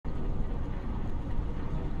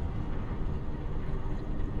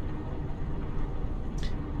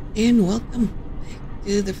And welcome back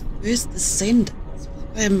to the First Descendants.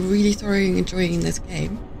 I am really thoroughly enjoying this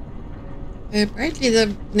game. Apparently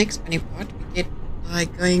the next funny part we get by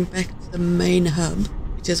going back to the main hub,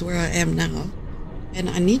 which is where I am now. And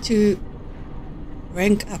I need to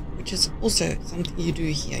rank up, which is also something you do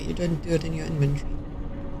here. You don't do it in your inventory.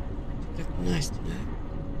 It would be nice to know.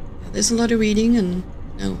 Yeah, there's a lot of reading and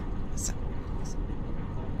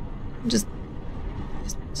there's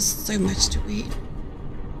just so much to read.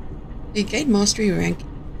 You gain mastery rank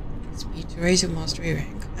XP to raise your mastery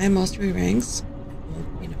rank. Higher mastery ranks more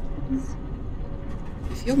benefits.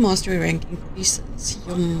 If your mastery rank increases,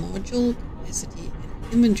 your module capacity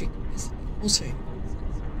and inventory capacity also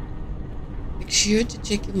increases. Make sure to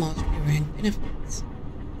check your mastery rank benefits.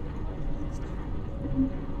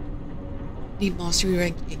 Need mastery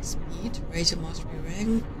rank XP to raise your mastery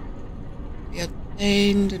rank. Be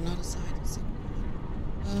obtained and not assigned to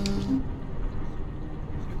something.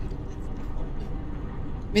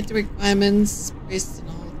 Meet the requirements, press and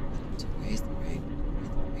hold the button to raise the rank.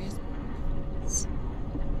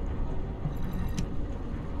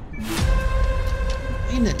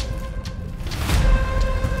 Finally.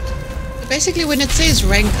 So basically when it says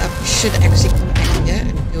rank up, you should actually come back here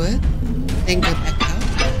and do it. Then go back out.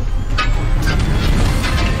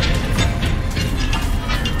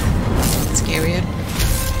 It's scarier.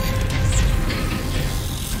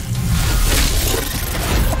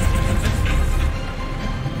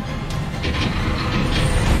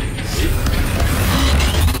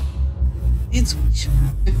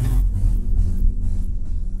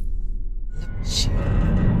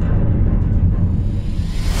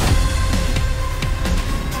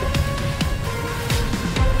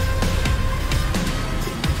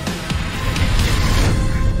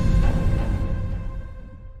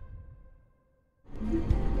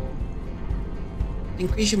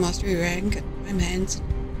 Increase your mastery rank at prime hands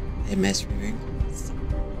and mastery rank.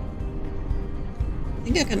 I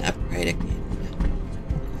think I can upgrade again.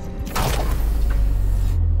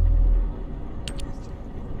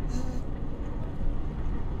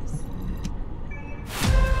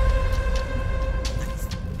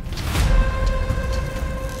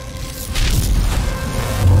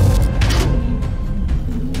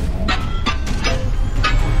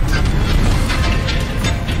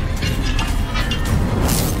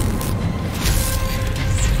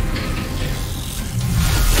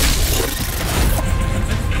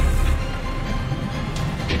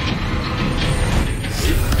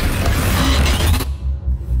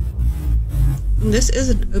 This is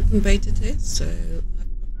an open beta test, so I've got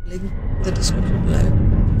a link in the description below. I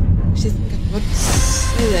actually think I forgot to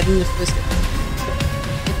say that in the first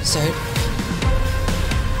episode.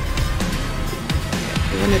 Yeah, if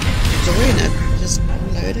you want to join it, just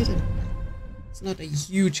download it. And it's not a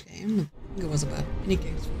huge game. I think it was about 20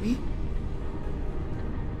 gigs for me.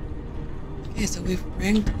 Okay, so we've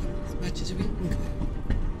ranked up as much as we can go.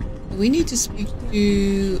 So we need to speak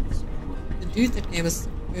to the dude that gave us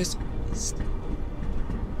the first quest.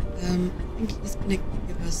 I think he's gonna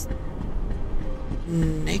give us the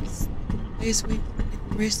next place we get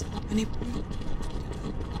the rest of the money point.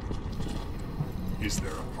 Is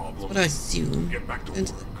there a problem? That's what I assume. Get back to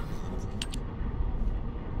Into work.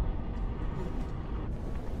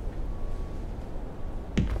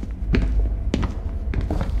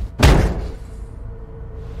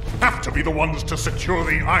 Have to be the ones to secure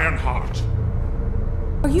the Iron Heart.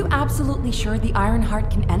 Are you absolutely sure the Iron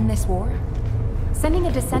Heart can end this war? Sending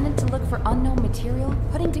a descendant to look for unknown material?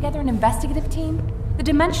 Putting together an investigative team? The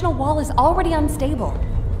dimensional wall is already unstable.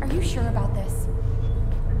 Are you sure about this?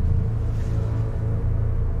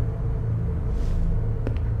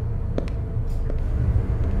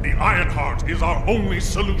 The Iron Heart is our only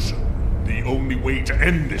solution. The only way to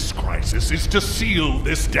end this crisis is to seal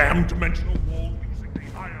this damned dimensional wall using the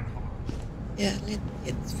Iron Heart. Yeah,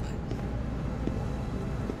 it's fine.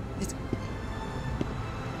 Let's go.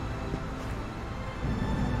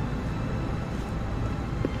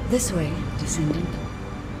 This way, Descendant.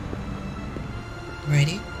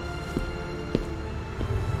 Ready?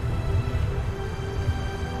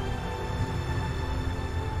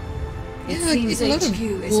 It Yeah, I get seems a lot of HQ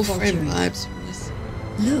is Warframe faltering. vibes from this.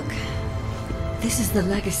 Look, this is the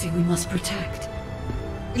legacy we must protect.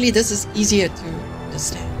 Really, this is easier to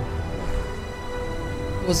understand.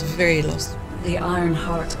 I was very lost. The Iron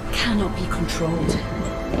Heart cannot be controlled.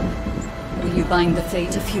 Will you bind the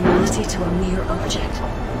fate of humanity to a mere object?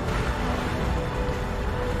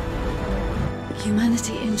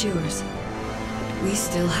 Humanity endures. We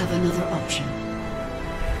still have another option.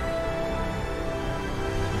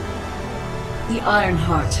 The Iron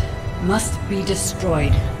Heart must be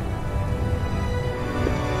destroyed.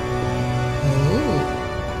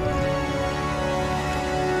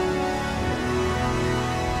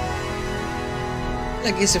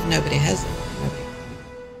 Well, I guess if nobody has it,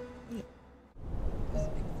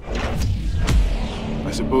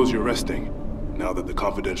 I suppose you're resting, now that the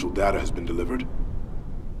confidential data has been delivered?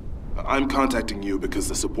 I'm contacting you because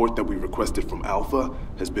the support that we requested from Alpha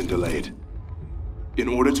has been delayed. In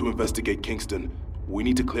order to investigate Kingston, we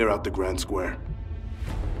need to clear out the Grand Square.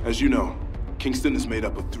 As you know, Kingston is made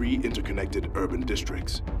up of 3 interconnected urban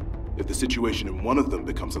districts. If the situation in one of them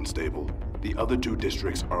becomes unstable, the other 2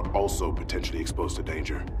 districts are also potentially exposed to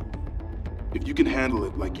danger. If you can handle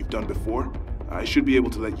it like you've done before, I should be able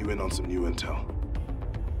to let you in on some new intel.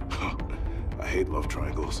 I hate love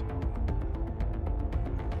triangles.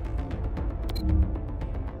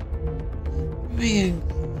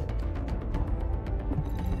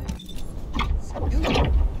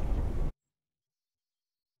 triangle.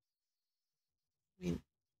 I mean,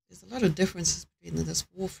 there's a lot of differences between this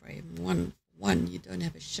warframe. One, you don't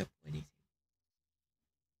have a ship or anything.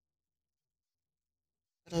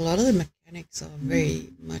 But a lot of the mechanics are very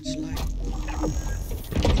much like...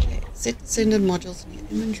 Okay, set Descendant modules in your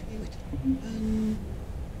inventory, which I've done.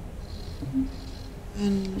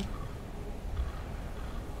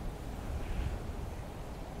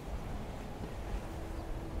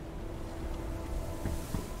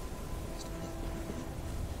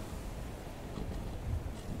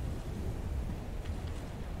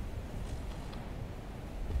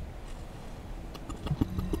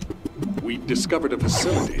 We discovered a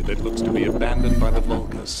facility that looks to be abandoned by the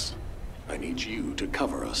Vulgus. I need you to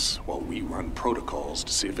cover us while we run protocols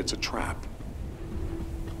to see if it's a trap.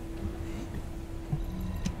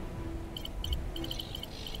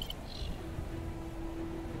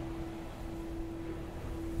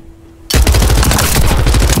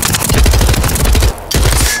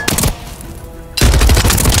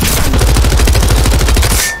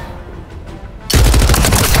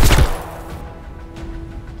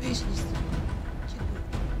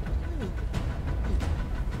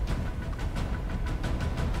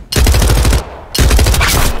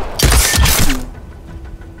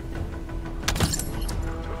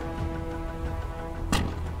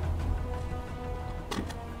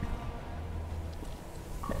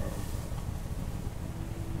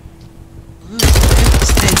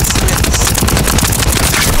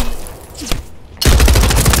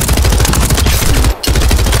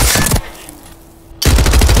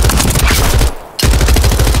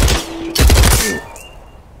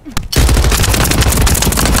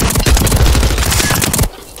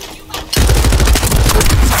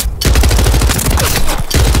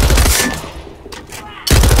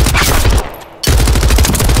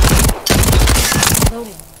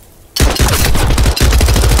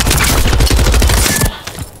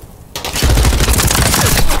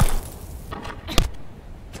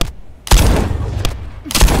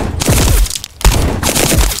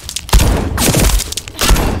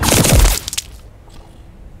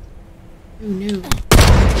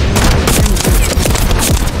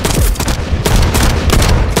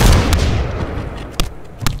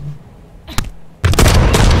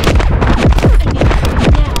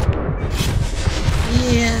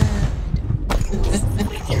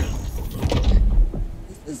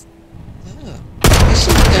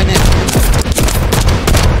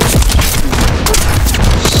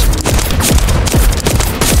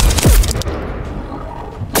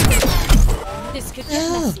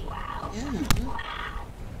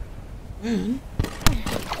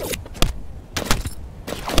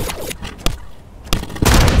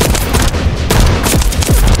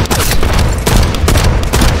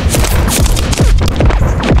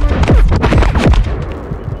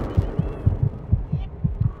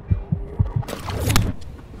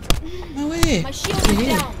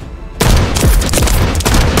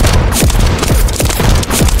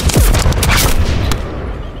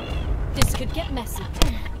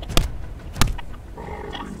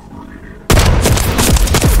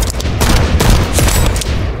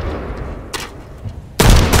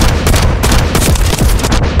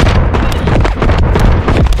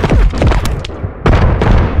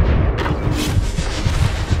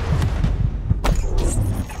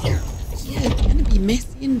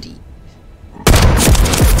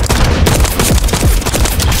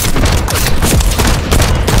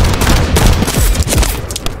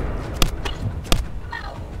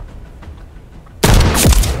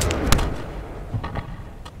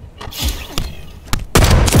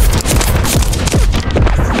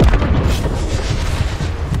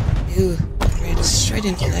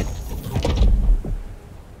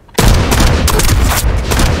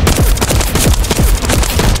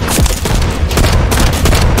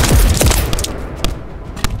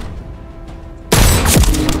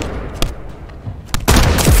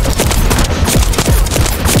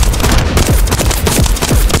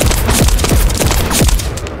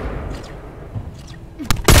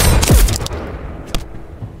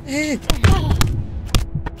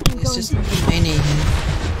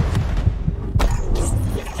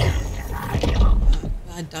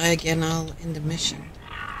 I die again, I'll end the mission.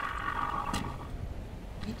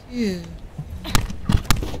 Me too.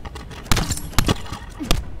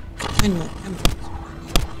 Find more cameras.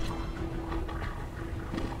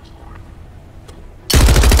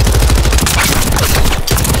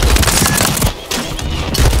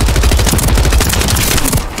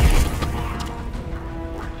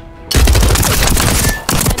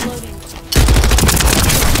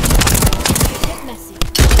 Okay, let's see.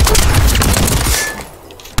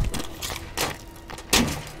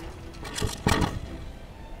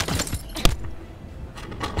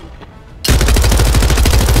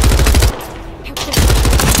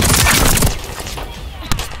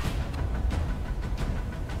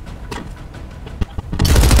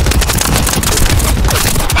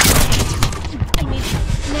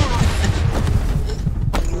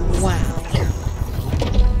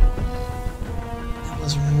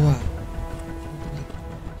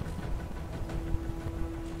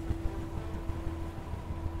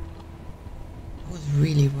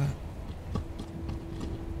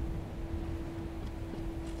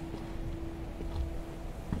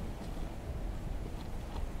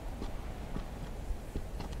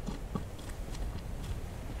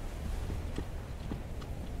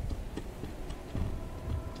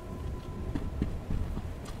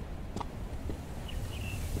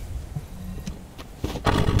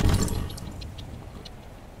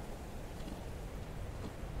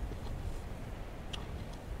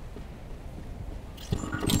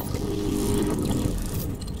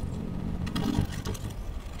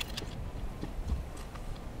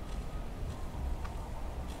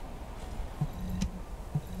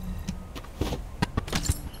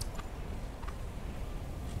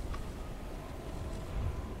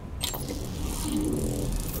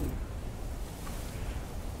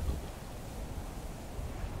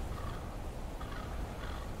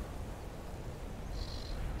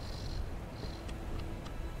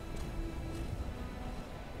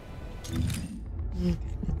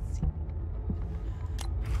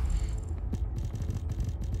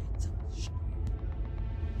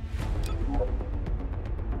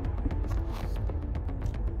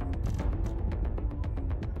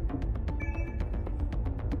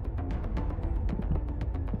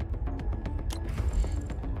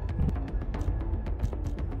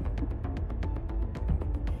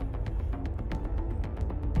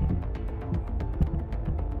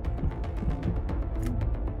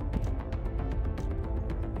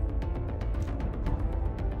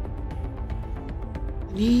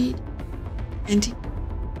 Need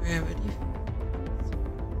anti-gravity.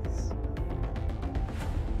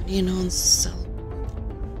 Enhanced cell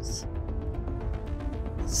groups.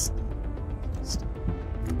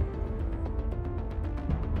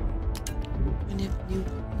 Any new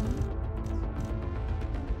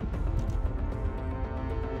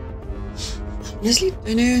honestly,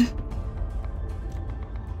 don't know.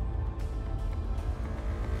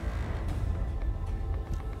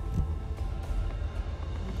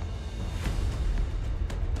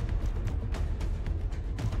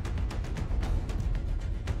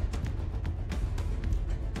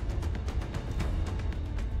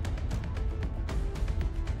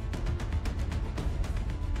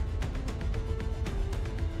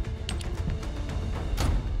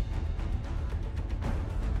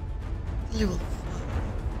 Level 5.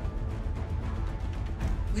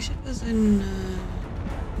 Wish it was in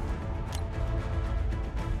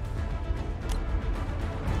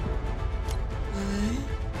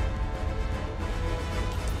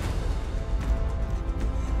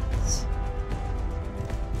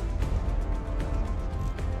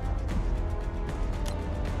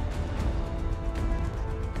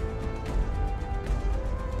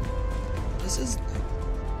this is the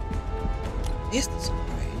yes, this is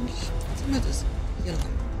orange. Some of this yellow.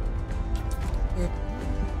 Purple.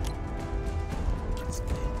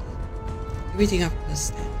 Everything up to the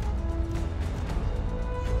stand.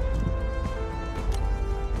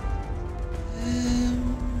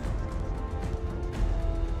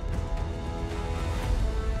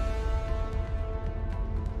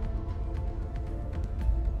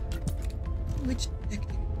 Which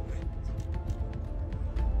technique?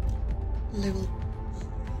 Level 5.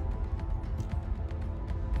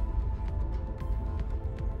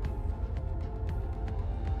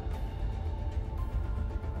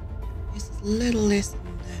 A little less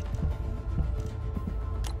than that.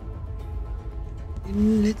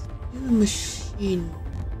 Then let's do a machine.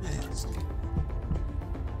 No, it's not.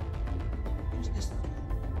 Just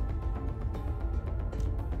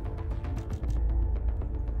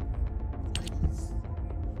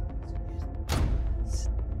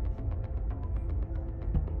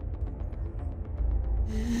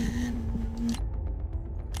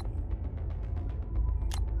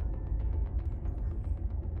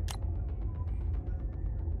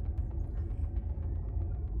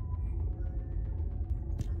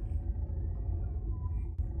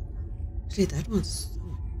Actually, that one's so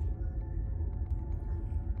much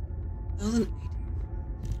better.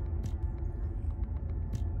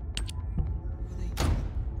 1080.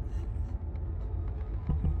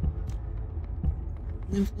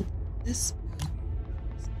 And then for this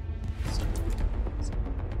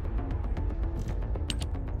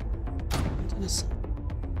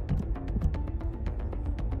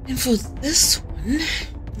and for this one, if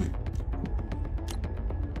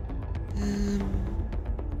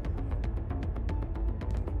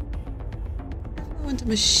I want a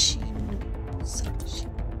machine, submachine.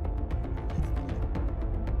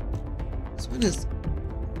 This one is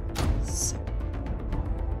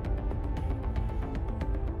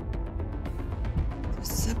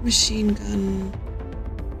submachine gun.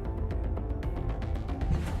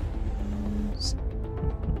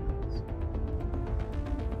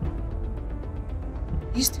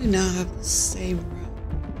 These two now have the same round.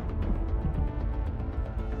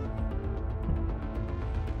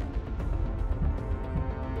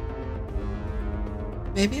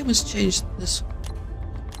 Maybe I must change this one.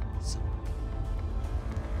 So,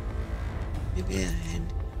 maybe a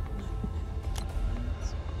hand.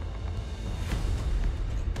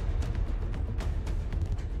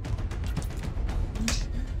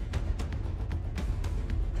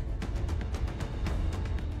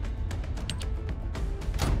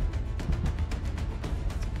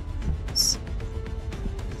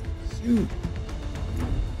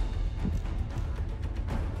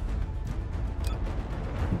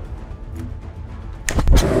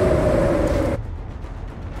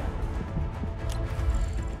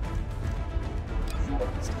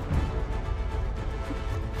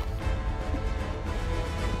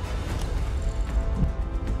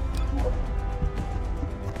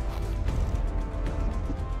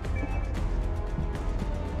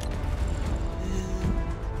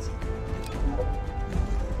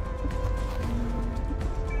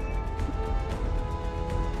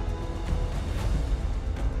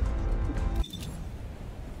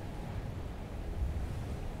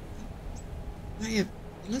 I have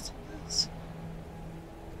bullets for this.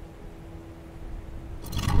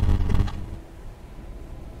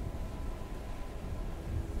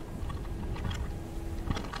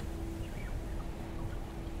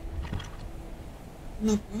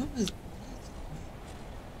 No problem is bullets.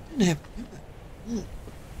 I don't have ammo.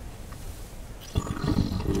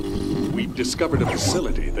 We've discovered a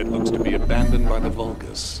facility that looks to be abandoned by the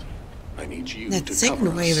Vulgus. I need you That to second cover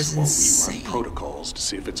wave us is while insane. we run protocols to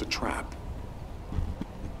see if it's a trap.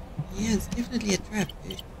 Yeah, it's definitely a trap,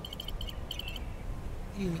 dude.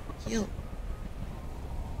 Getting me killed.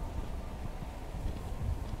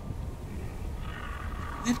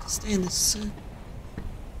 I have to stay in the circle.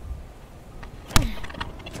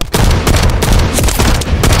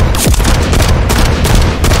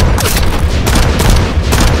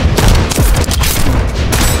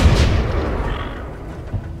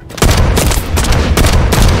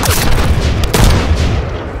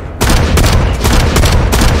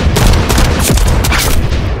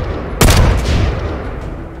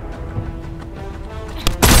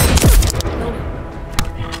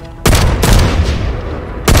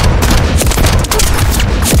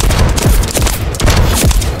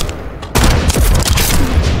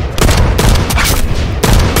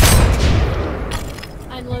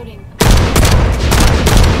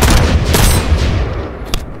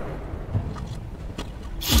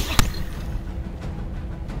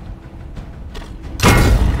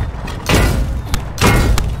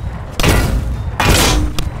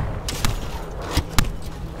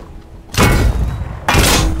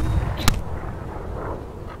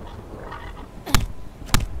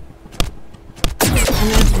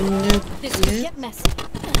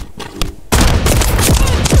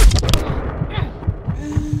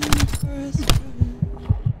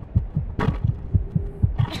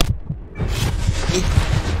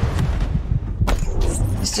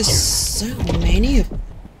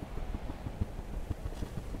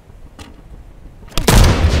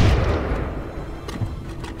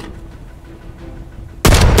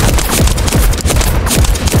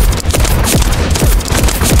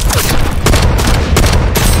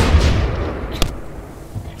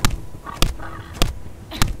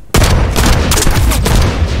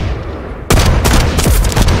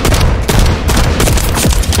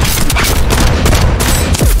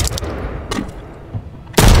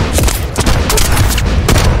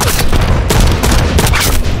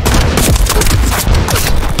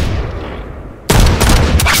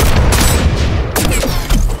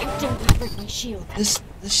 This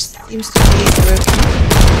seems to be broken.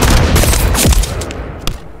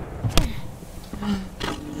 A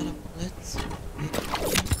lot of bullets.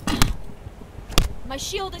 My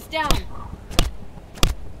shield is down.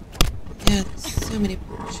 Yeah, there's so many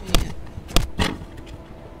people shooting at me.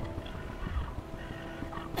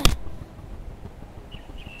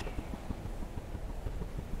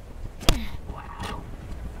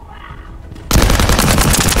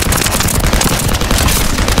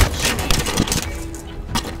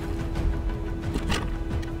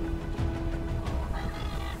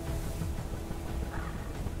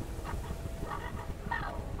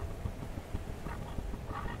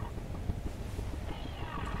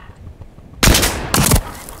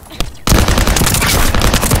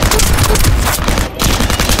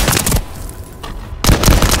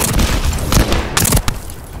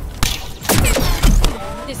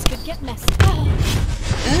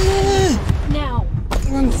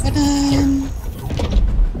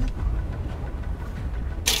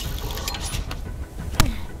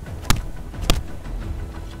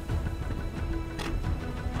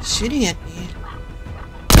 Shooting at me.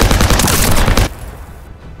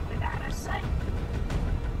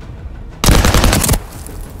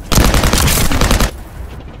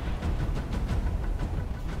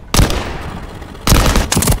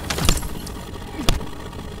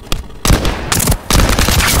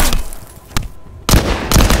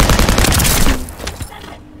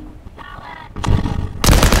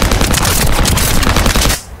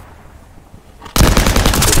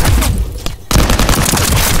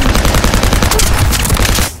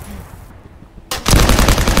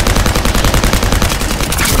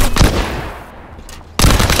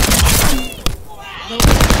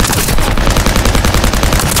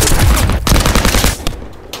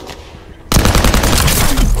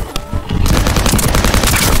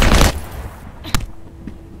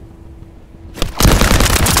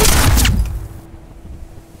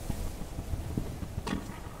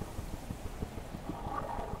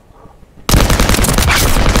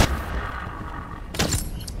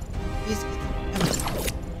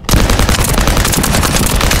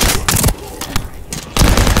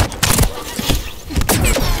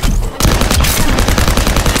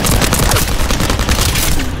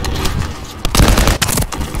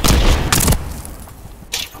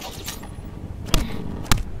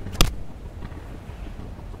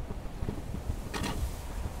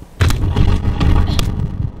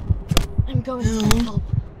 Going to help.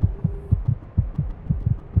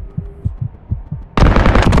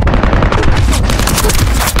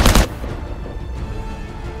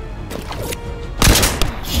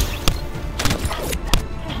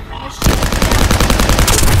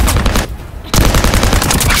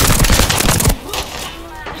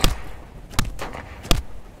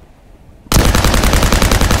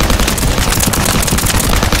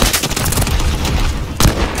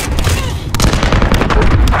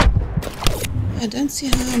 I don't see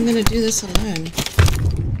how I'm gonna do this alone.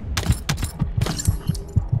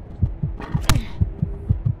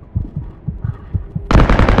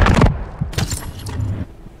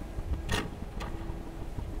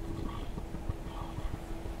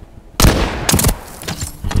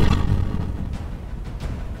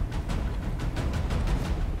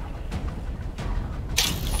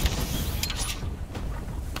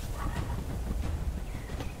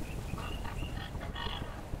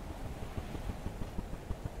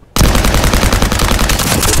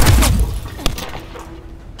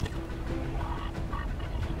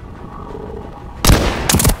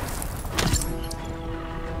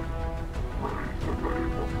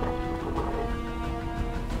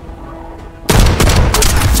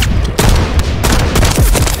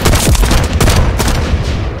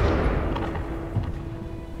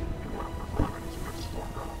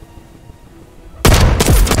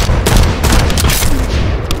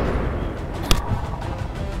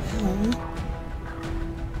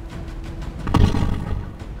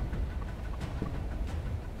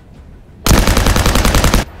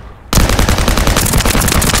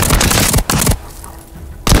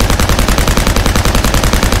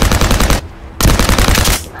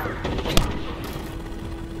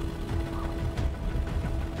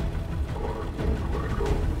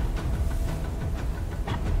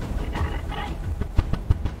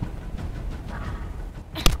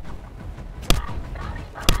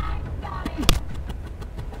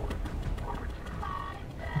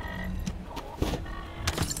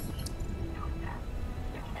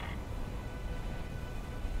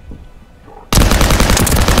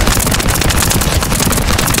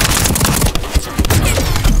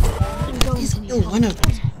 Kill one of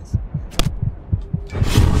those guys.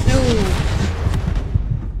 No.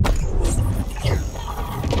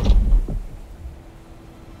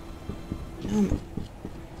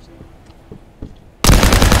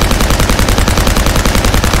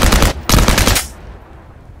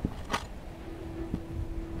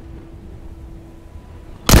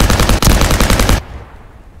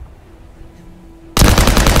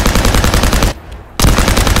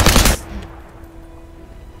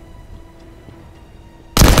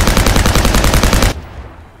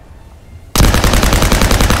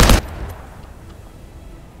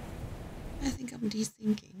 some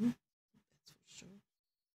desyncing, that's for sure.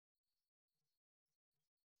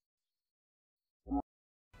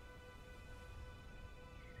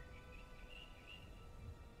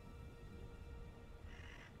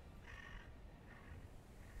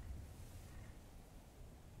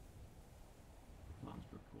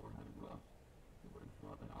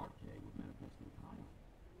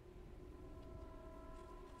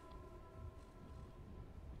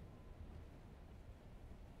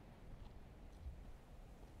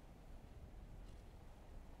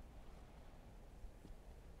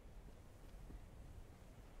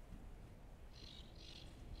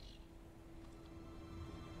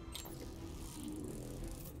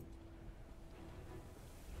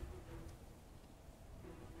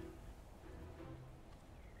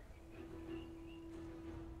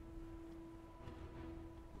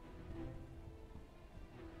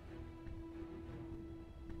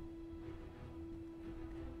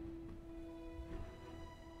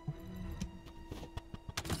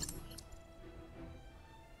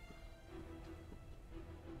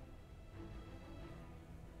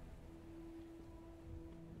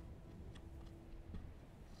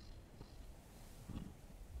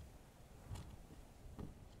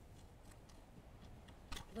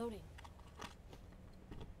 Loading.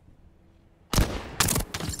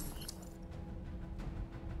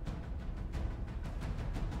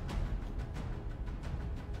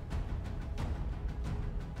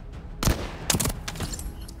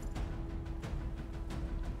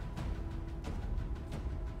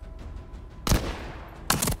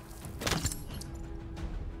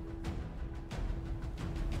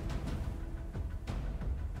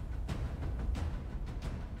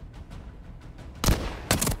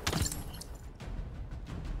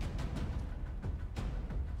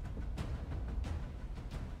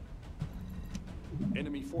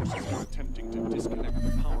 Enemy forces are attempting to disconnect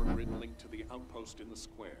the power grid linked to the outpost in the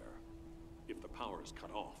square. If the power is cut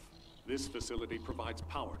off, this facility provides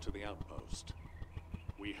power to the outpost.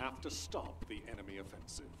 We have to stop the enemy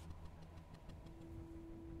offensive.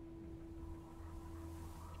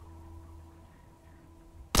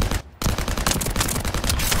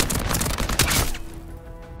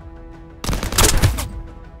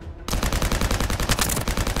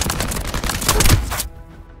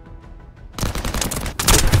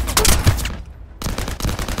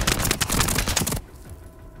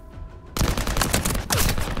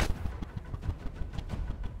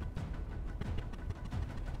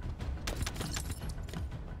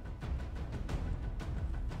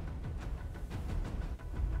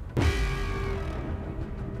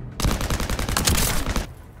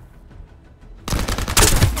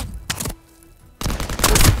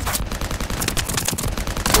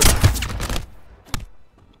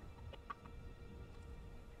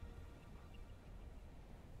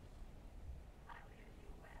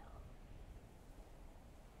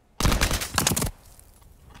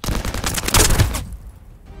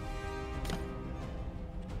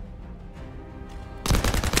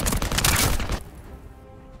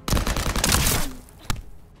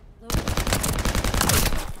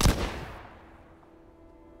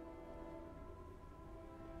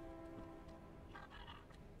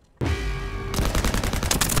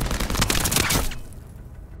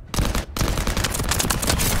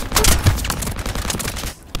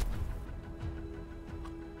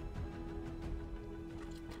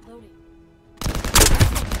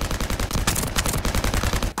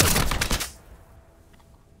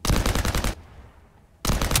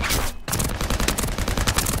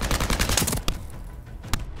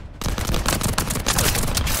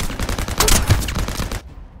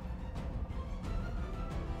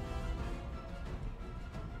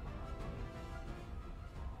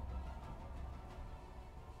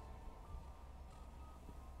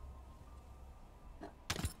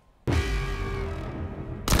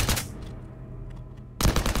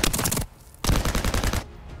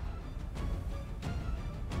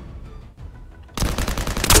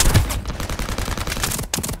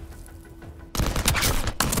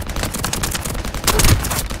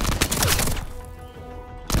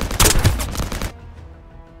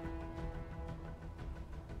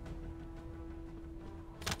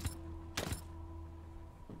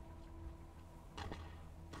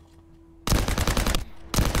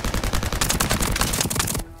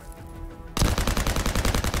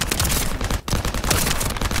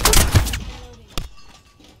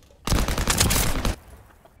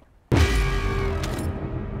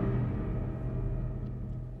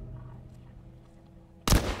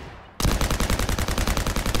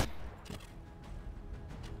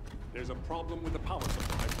 There's a problem with the power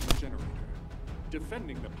supply from the generator.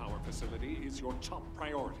 Defending the power facility is your top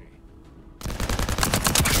priority.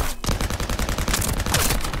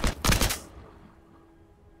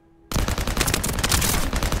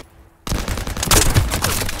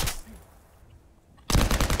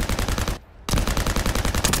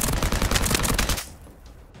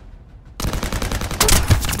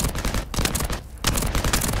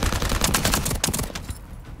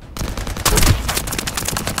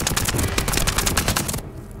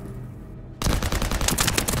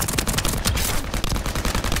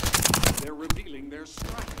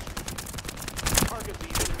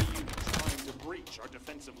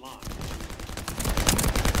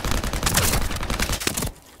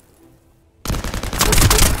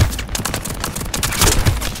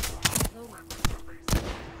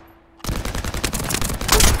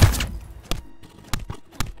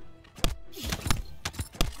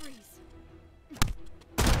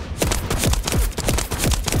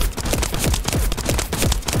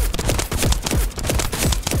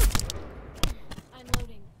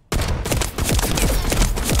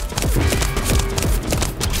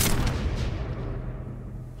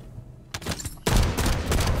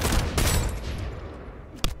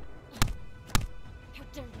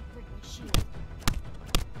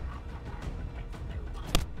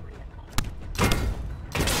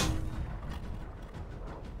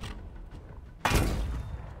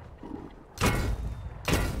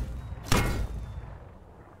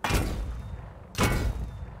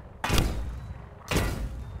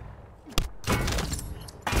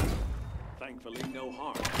 Thankfully, no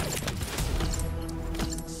harm.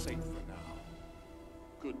 Safe for now.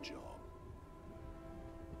 Good job.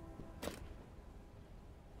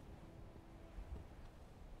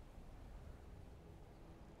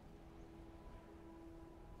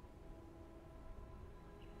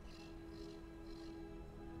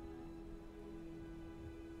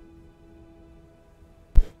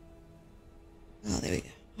 Oh, there we go.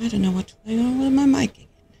 I don't know what's going on with my mic again.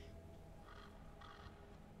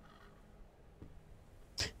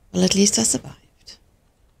 Well, at least I survived.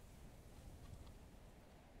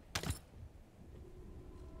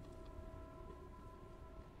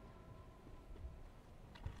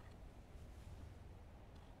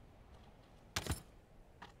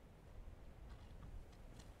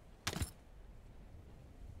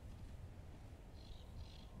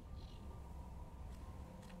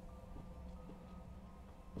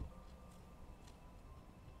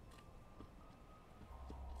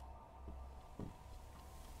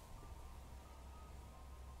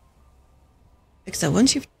 So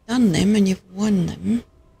once you've done them and you've won them,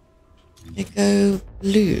 they go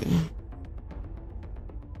blue.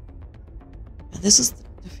 Now this is the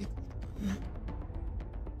difficult one.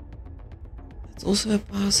 It's also a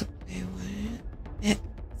power supply one. Yeah,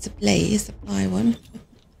 supply one.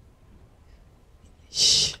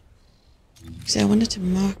 Shh. So I wanted to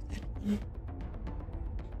mark that one.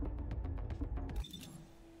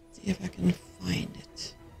 See if I can find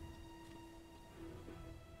it.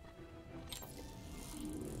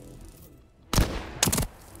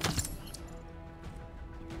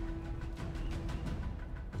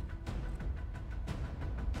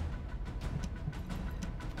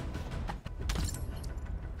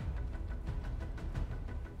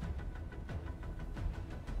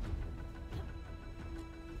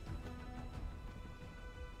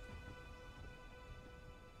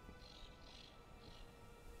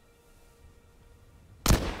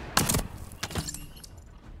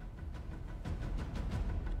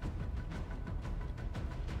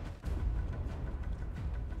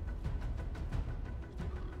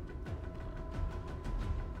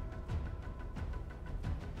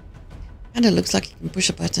 And it looks like you can push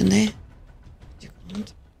a button there. But you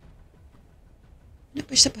can't. I'm gonna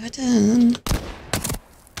push the button.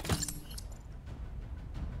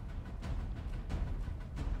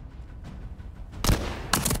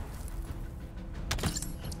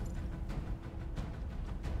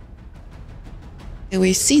 Okay,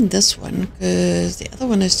 we've seen this one because the other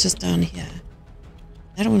one is just down here.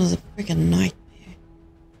 That one is a freaking nightmare.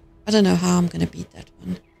 I don't know how I'm gonna beat that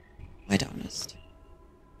one. Quite honest.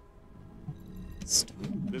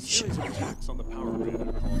 This series of attacks on the power grid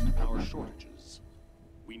have caused power shortages.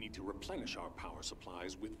 We need to replenish our power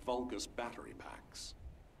supplies with Vulgus battery packs.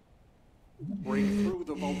 Break through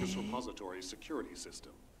the Vulgus repository security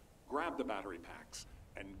system, grab the battery packs,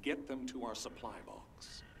 and get them to our supply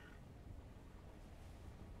box.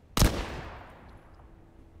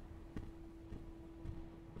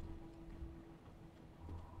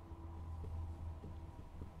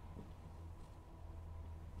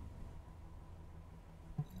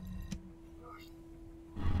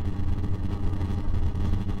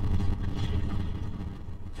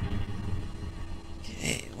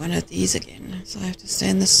 One of these again, so I have to stay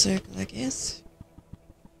in this circle, I guess.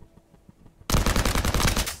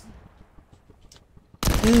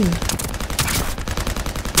 Ooh.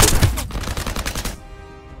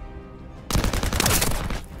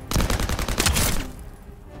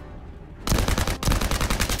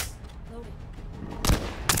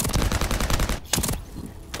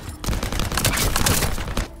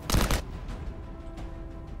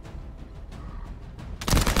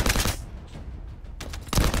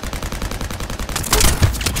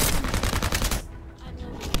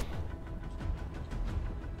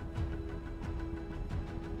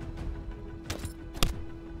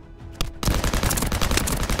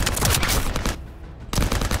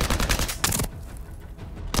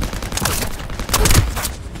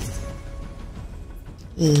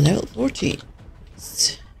 Level 14.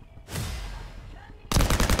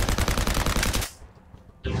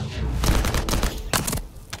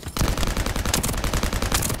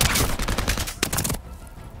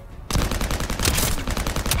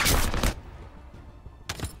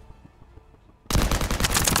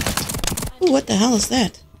 Ooh, what the hell is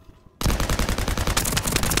that?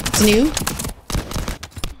 It's new.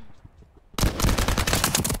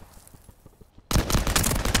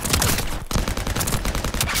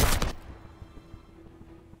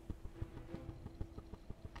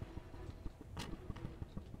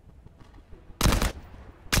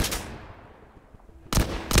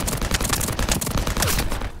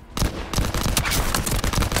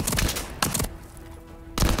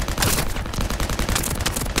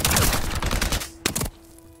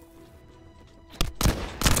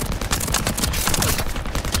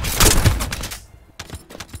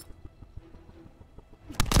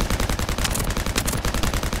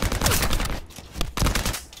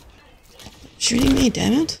 me,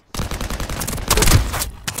 damn it.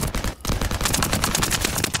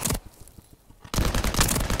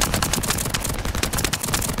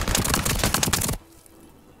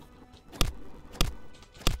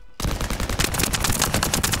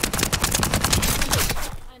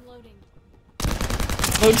 I'm loading.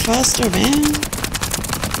 Load faster, man.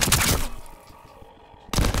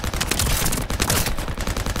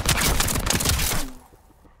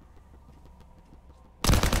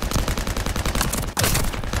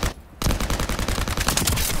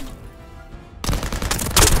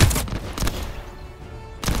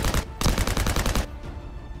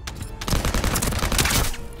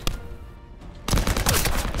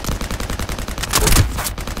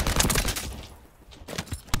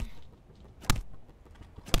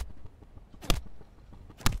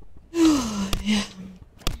 Yeah,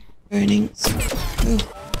 burning. Oh.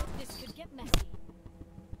 This could get messy.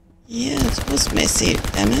 Yeah, it was messy,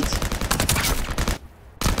 damn it.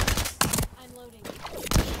 I'm loading.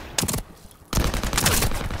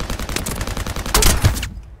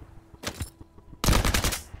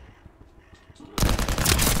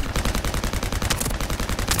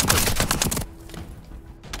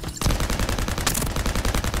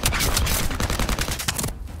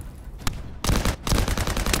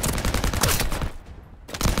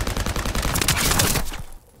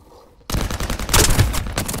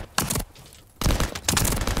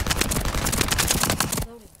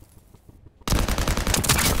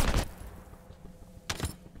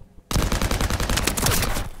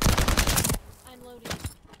 I'm loading.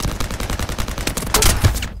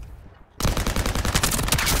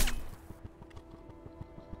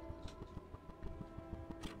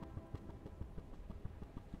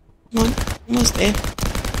 Come on, almost there.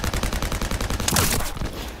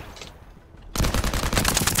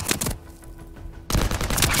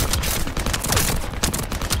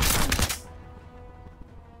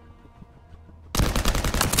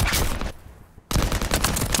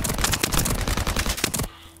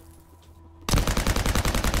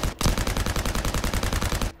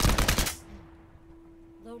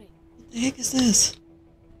 Loading. What the heck is this?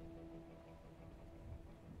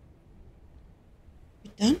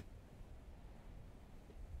 We done?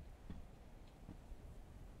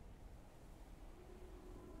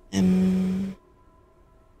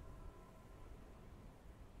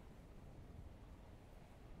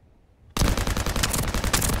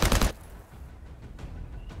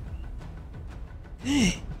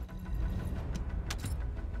 Okay.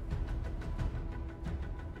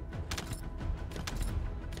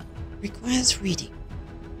 Requires reading.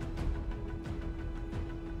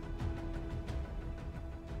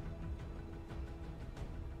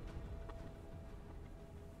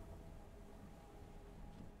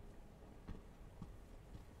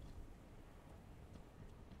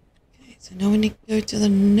 Okay, so now we need to go to the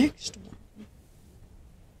next one.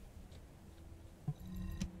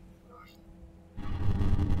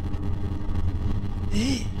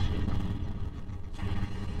 Okay.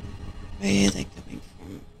 Where are they coming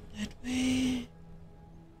from? That way.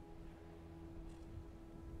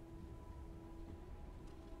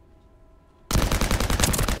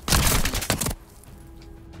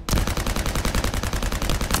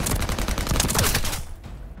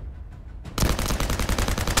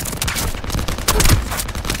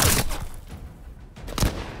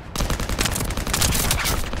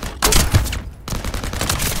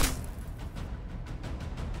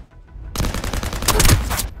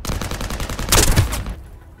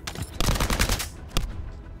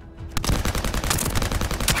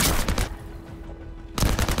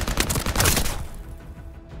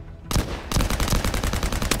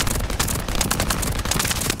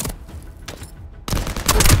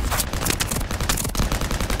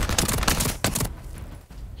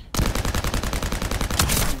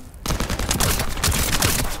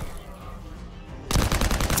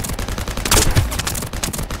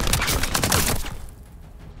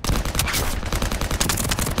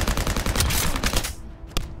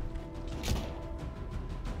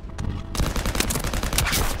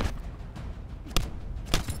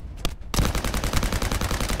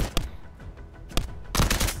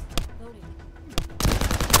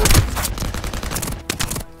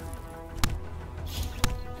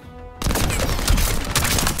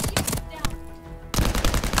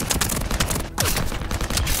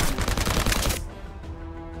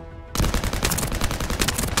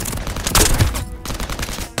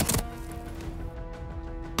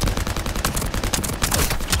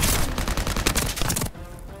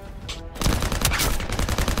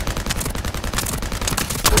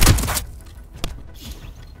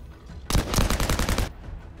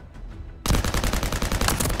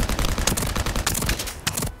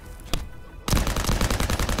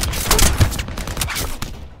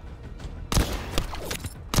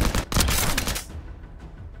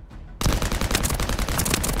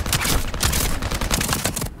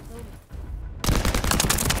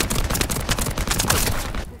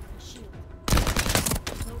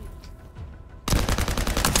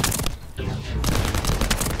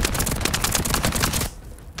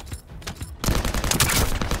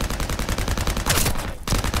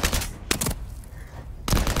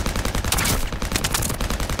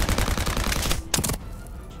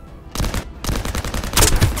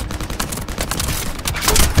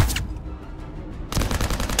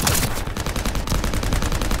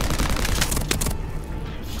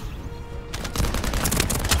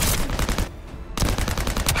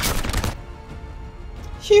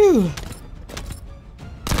 Phew.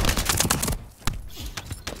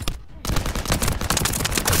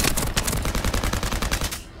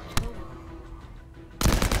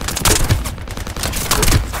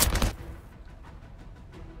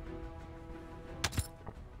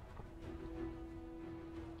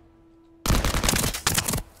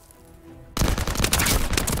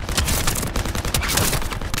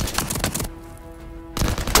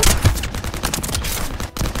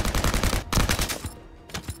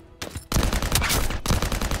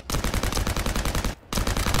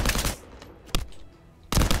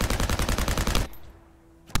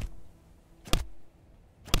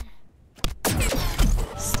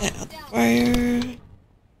 Fire.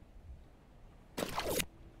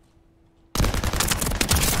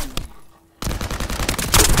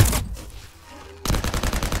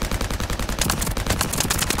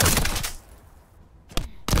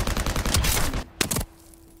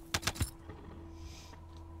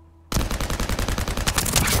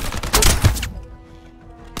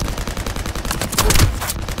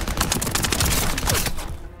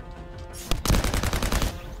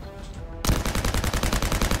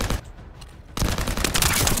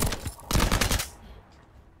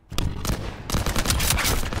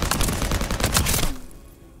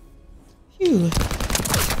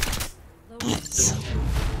 Nice.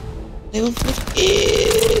 Level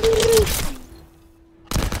 15.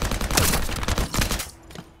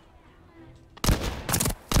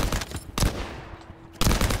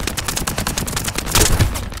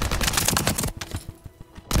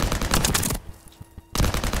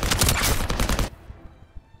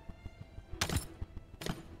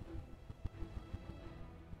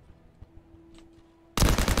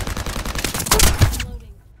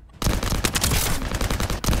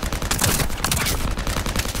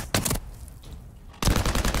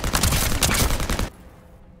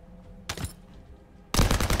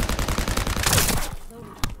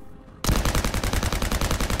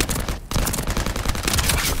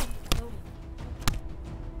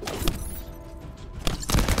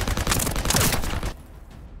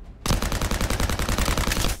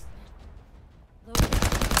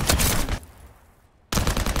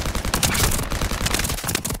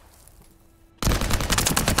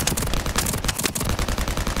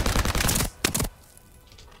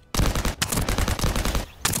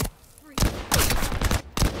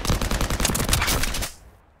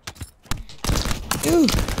 Ooh.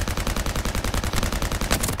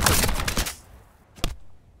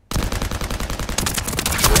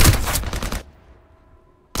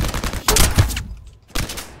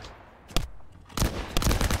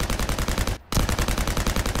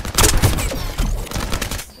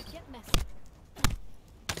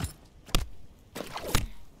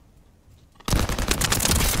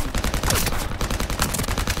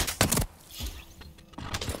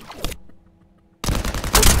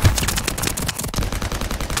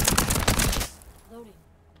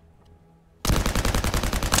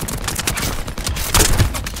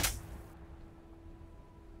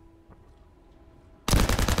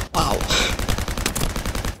 Wow.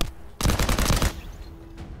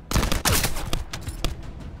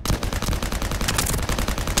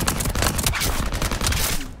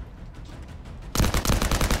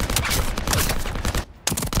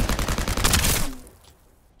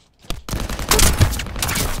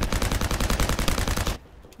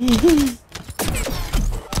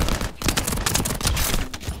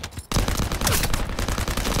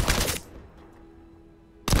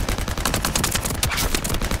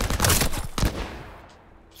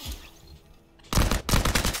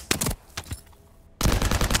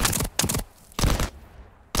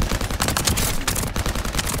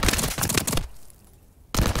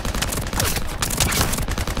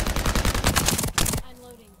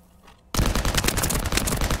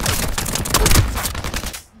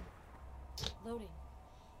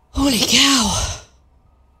 Holy cow.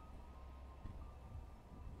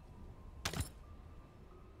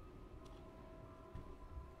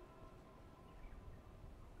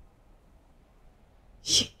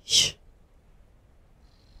 Sheesh.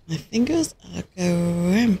 My fingers are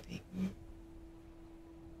cramping.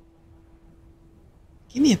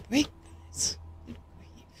 Give me a break, guys. Good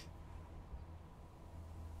grief.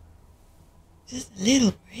 Just a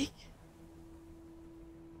little break.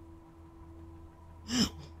 Wow.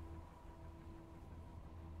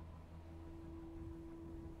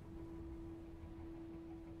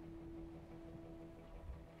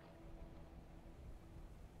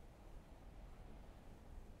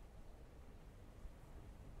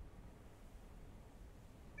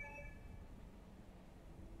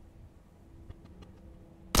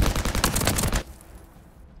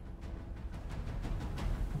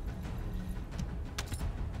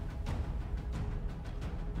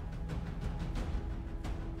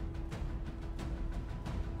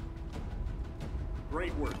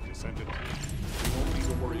 Great work, Descendant. We won't need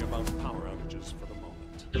to worry about power outages for the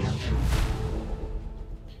moment.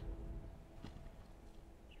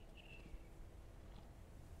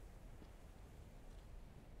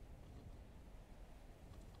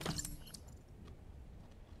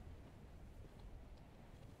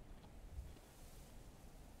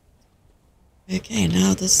 Okay,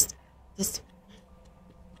 now this.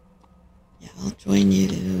 Yeah, I'll join you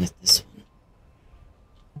with this one.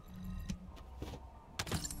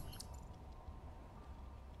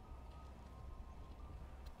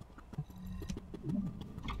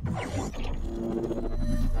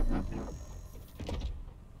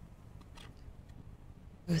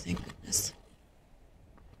 Oh, thank goodness.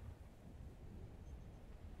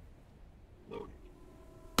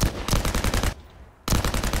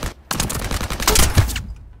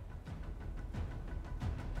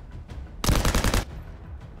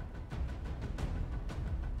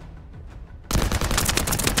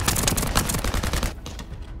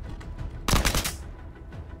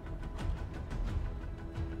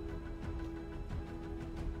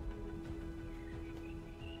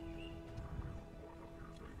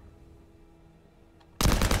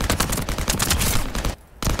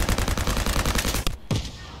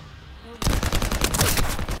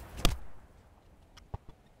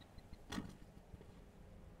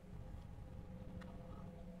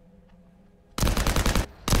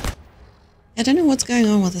 I don't know what's going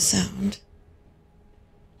on with the sound.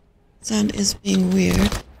 Sound is being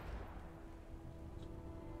weird.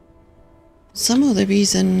 For some other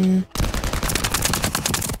reason,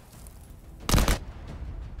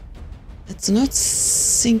 it's not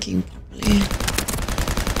syncing properly.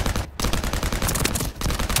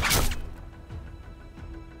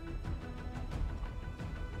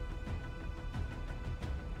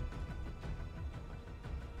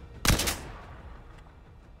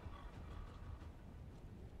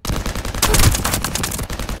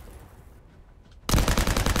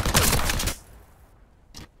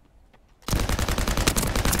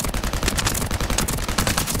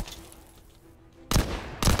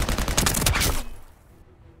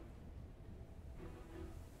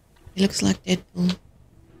 He looks like Deadpool.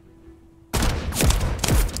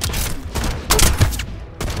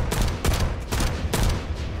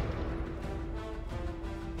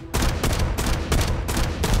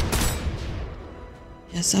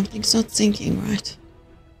 Yeah, something's not syncing right.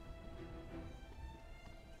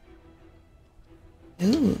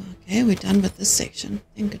 Ooh, okay, we're done with this section.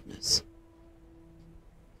 Thank goodness.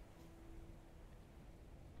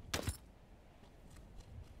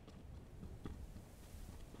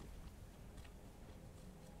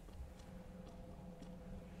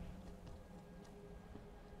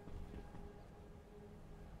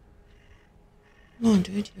 Come on,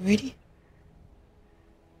 dude, you ready?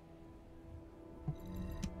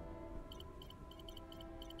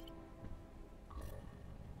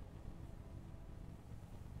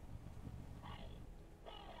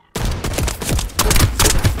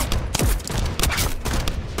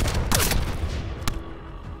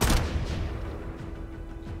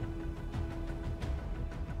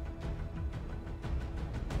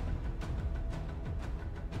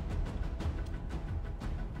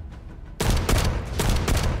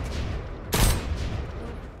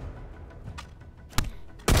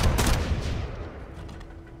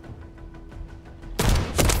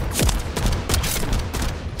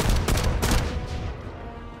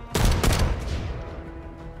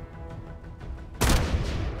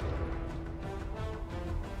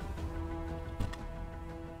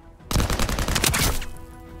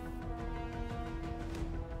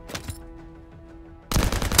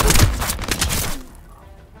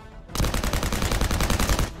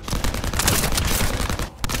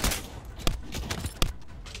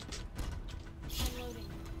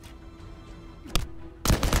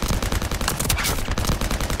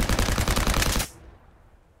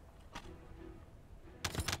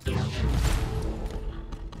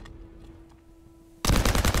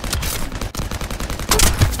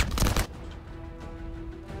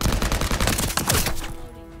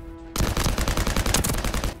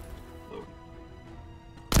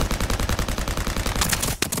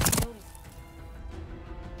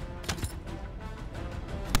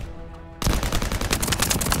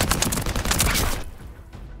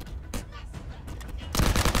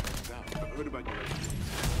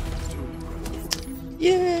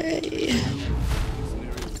 Yay!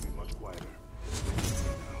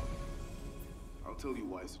 I'll tell you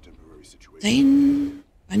why it's a temporary situation. Then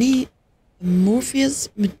I need amorphous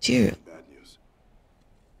material. Bad news.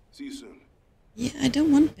 See you soon. Yeah, I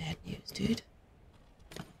don't want bad news, dude.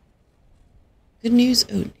 Good news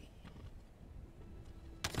only.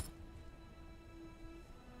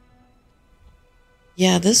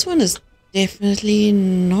 Yeah, this one is definitely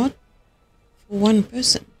not for one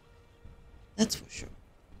person. That's for sure.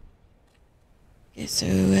 Okay, so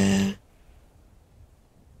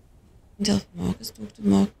intel for Marcus, talk to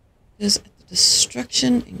Marcus at the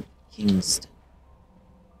destruction in Kingston.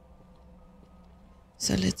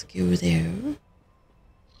 So let's go there.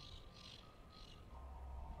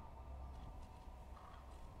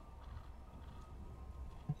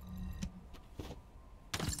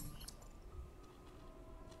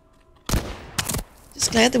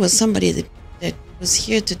 Just glad there was somebody that was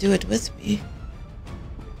here to do it with me.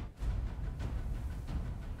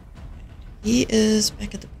 He is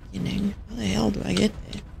back at the beginning. How the hell do I get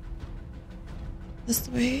there? This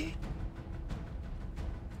way?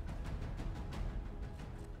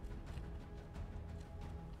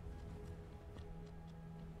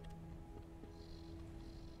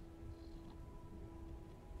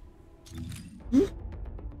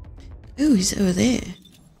 Oh, he's over there.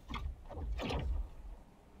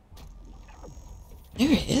 There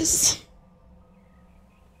he is.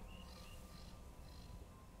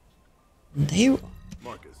 And there you are.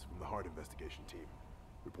 Marcus from the Heart Investigation Team,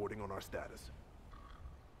 reporting on our status.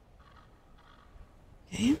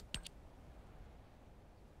 Okay.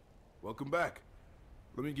 Welcome back.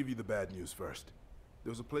 Let me give you the bad news first.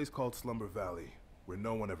 There's a place called Slumber Valley, where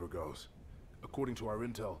no one ever goes. According to our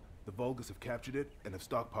intel, the Vulgus have captured it and have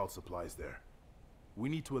stockpiled supplies there. We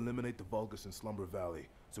need to eliminate the Vulgus in Slumber Valley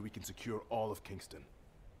so we can secure all of Kingston.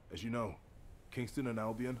 As you know, Kingston and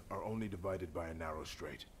Albion are only divided by a narrow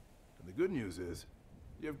strait. And the good news is,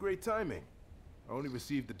 you have great timing. I only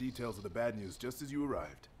received the details of the bad news just as you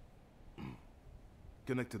arrived.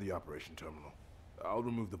 Connect to the operation terminal. I'll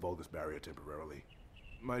remove the Vulgus barrier temporarily.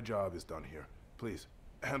 My job is done here. Please,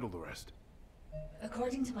 handle the rest.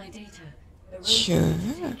 According to my data, the road Sure.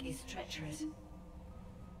 to take is treacherous.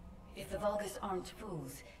 If the Vulgus aren't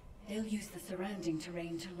fools, they'll use the surrounding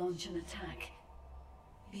terrain to launch an attack.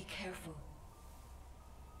 Be careful.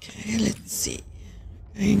 Okay, let's see.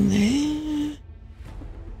 Going there.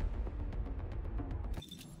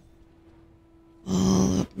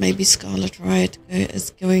 Well, maybe Scarlet Riot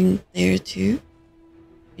is going there too.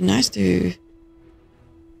 Be nice to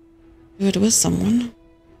do it with someone.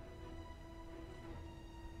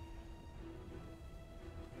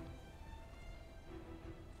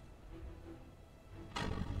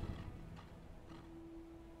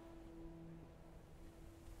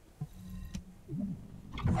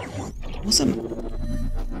 Awesome.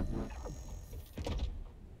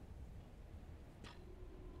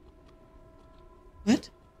 What?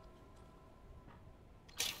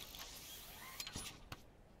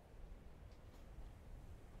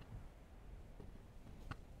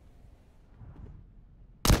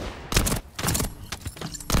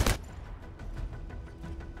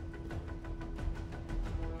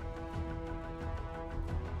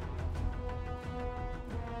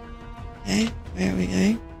 Okay, where are we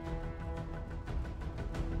going?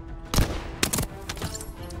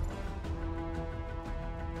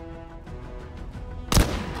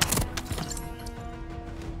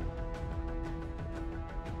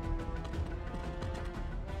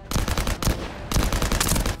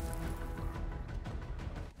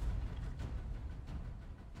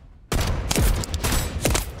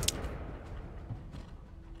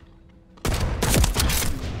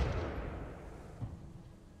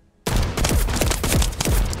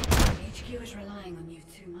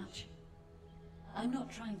 I'm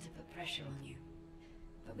not trying to put pressure on you,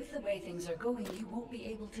 but with the way things are going, you won't be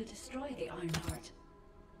able to destroy the Iron Heart.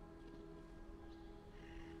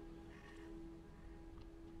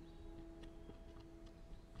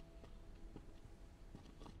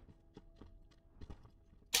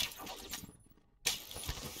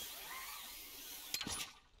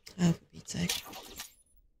 Oh, for Pete's sake.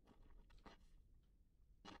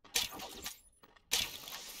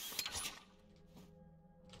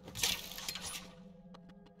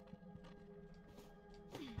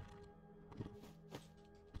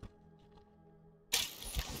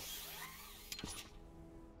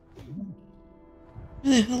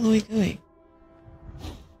 Where the hell are we going?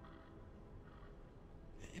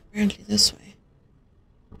 Apparently this way.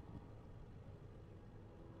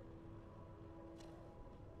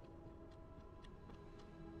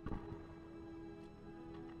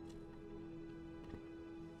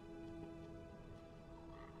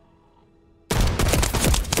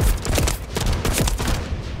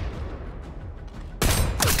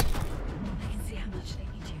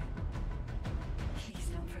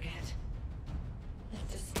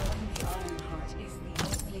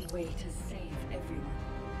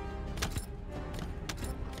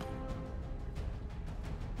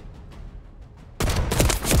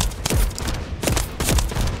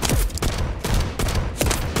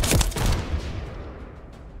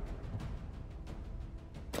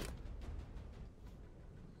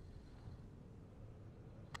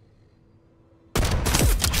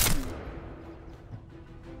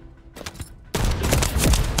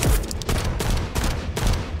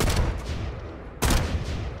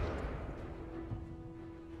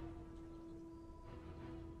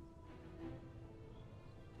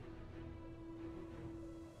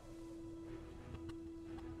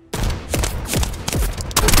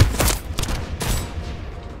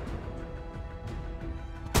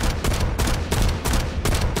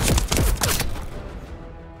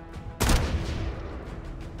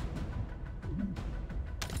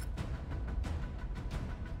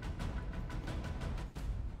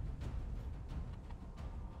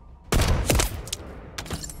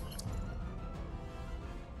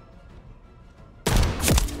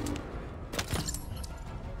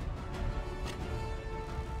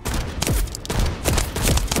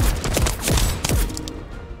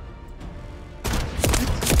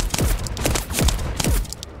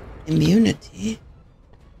 immunity.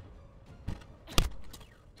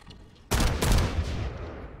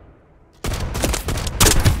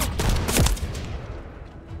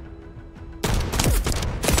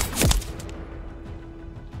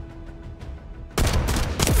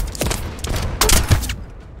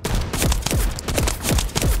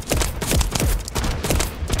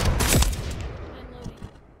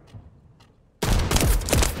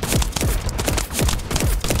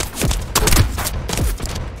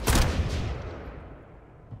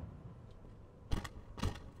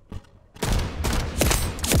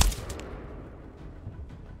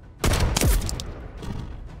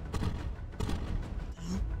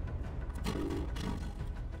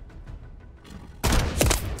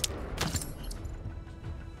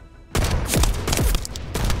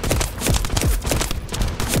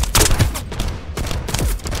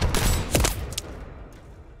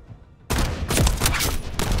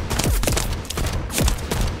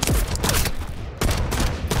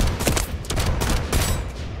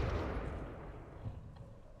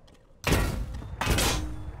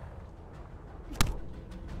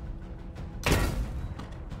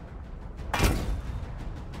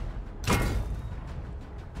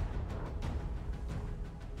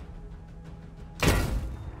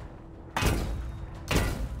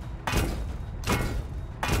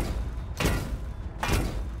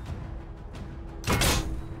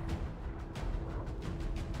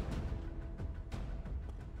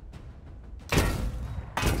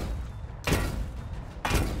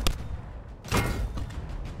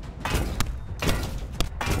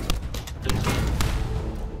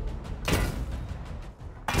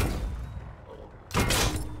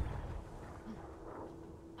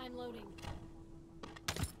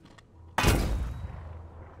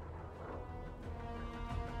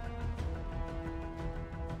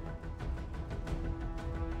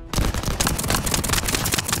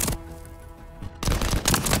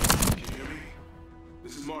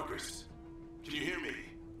 Can you hear me?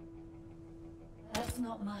 That's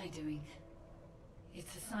not my doing.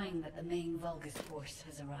 It's a sign that the main Vulgus force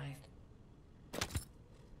has arrived.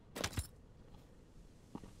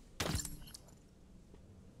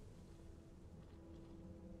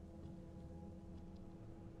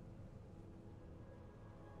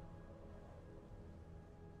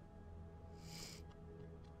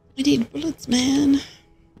 I need bullets, man.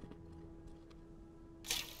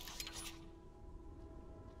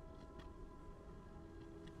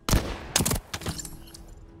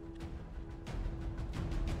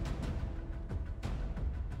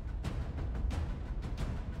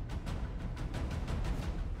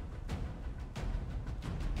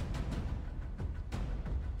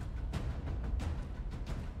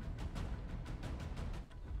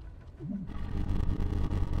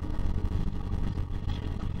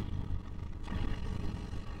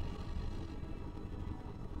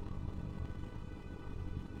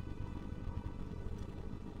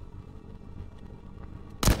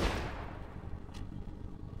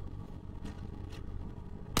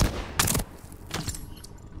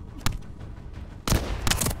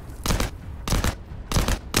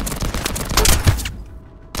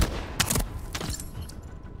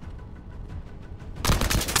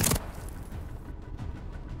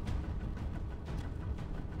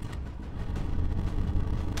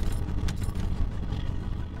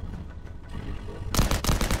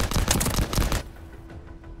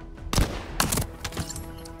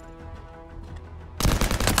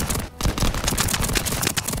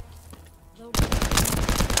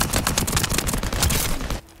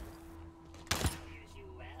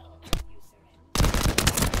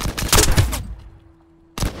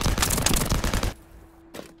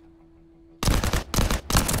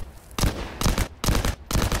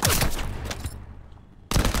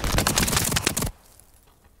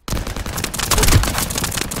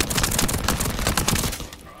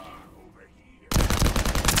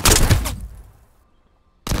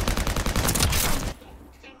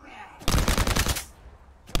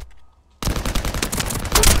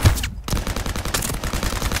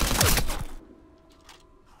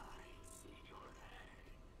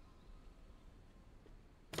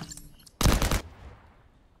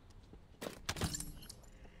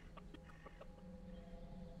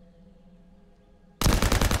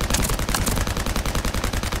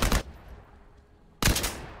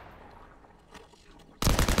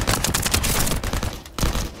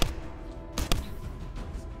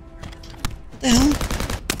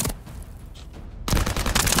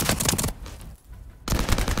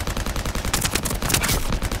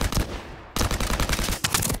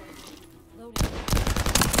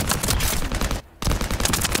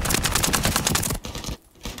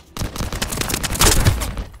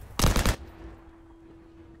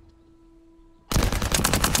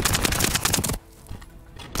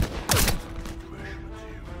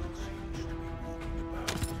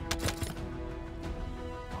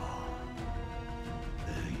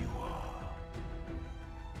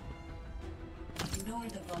 are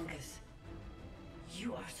the Vulgus.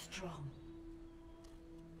 You are strong.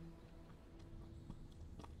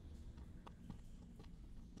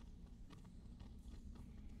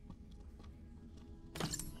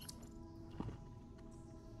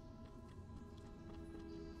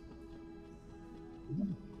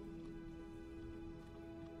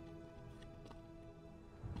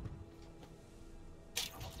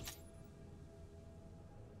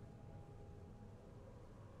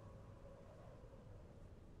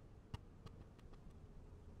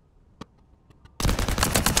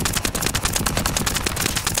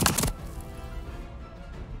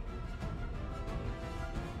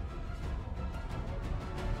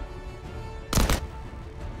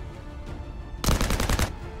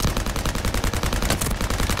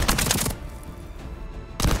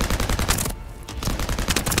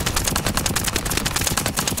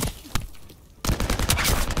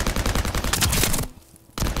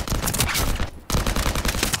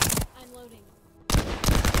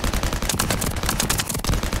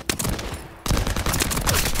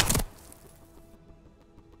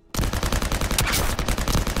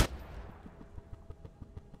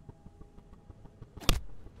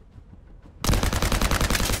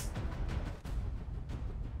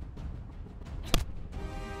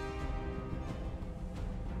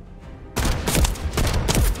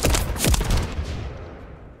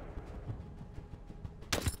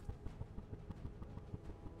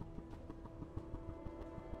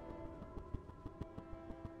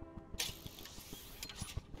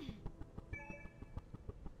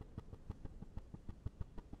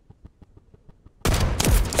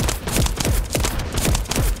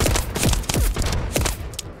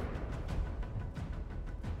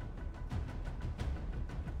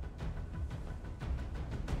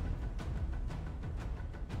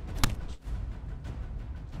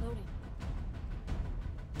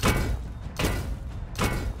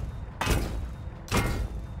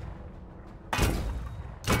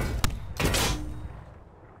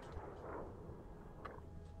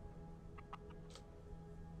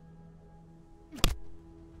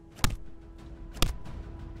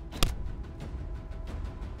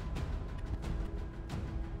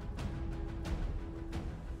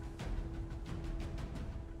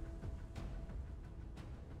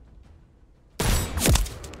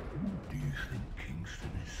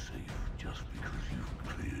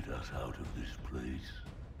 Out of this place.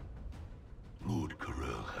 Lord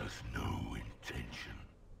Corell has no intention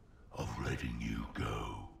of letting you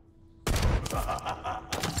go.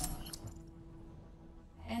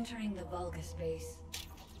 Entering the Vulgus base.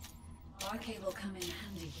 Arcade will come in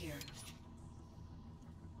handy here.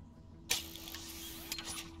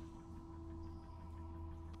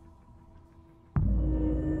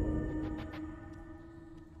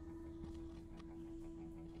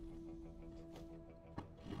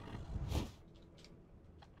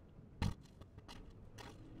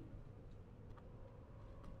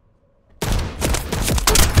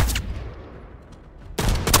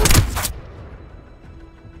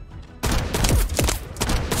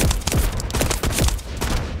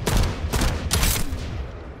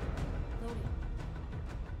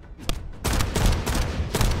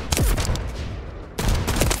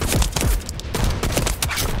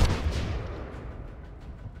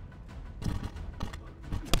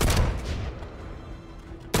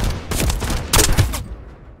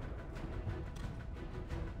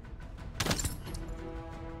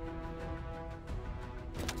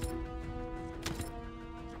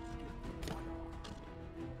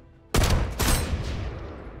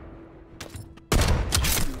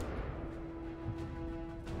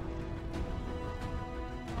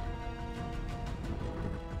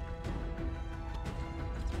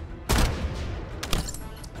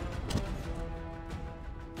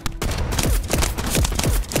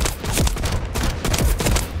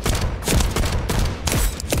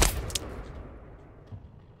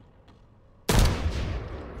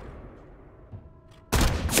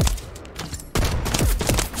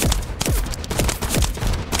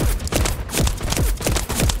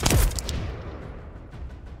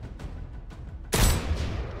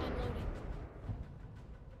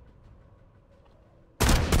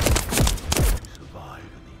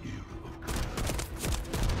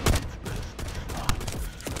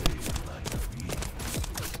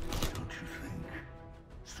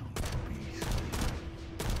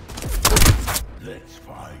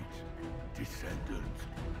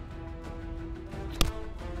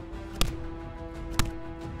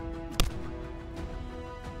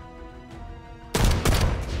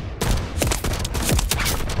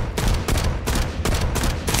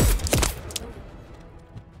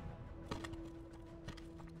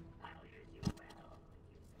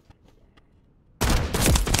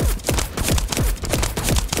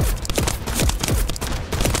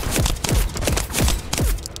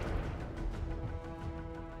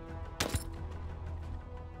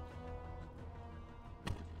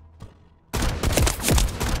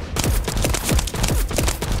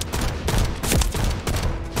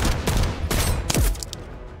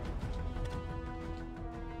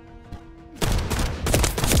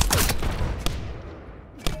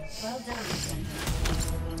 Well done,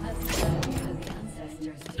 Descendants. That's exactly how the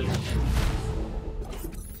ancestors did it.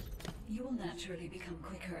 You will naturally become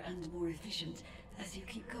quicker and more efficient as you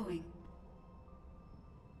keep going.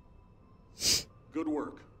 Good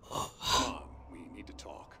work. Come on, we need to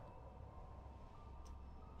talk.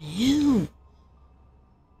 Yeah.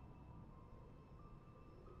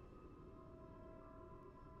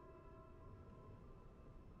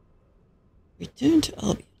 Return to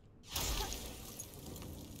Albion.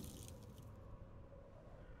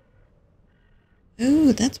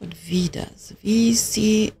 Oh, that's what V does. V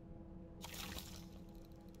C.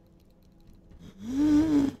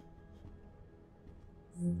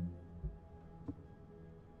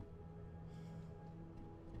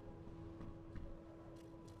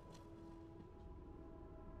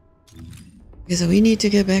 Okay, so we need to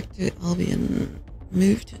go back to Albion.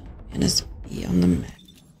 Move to NSB on the map.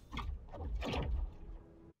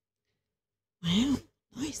 Wow,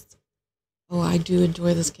 nice. Oh, I do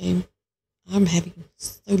enjoy this game. I'm having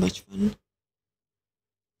so much fun.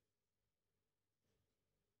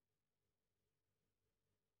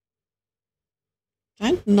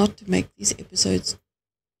 Trying not to make these episodes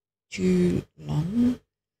too long,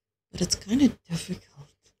 but it's kind of difficult.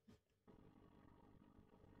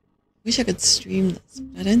 Wish I could stream this,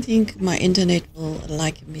 but I don't think my internet will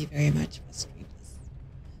like me very much if I stream this.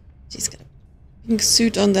 She's got a pink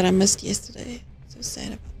suit on that I missed yesterday. So sad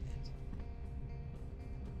about that.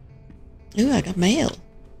 Ooh, I got mail.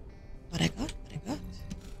 What I got?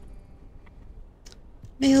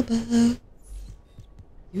 Mailbox.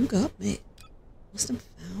 You got mail. Lost and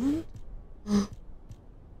found? Oh.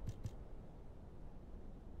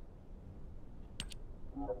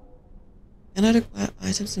 Cannot acquire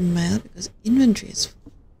items in mail because inventory is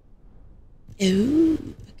full. Oh,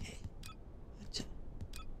 okay. Gotcha.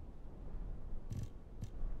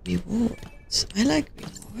 Rewards. I like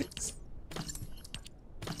rewards.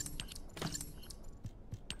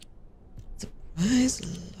 Surprise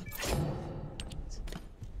luck.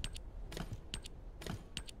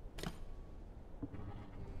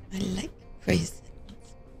 I like crazy.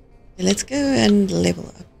 Okay, let's go and level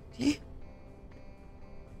up quickly.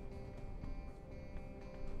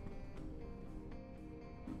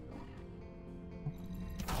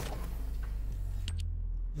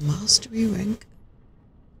 Mastery rank.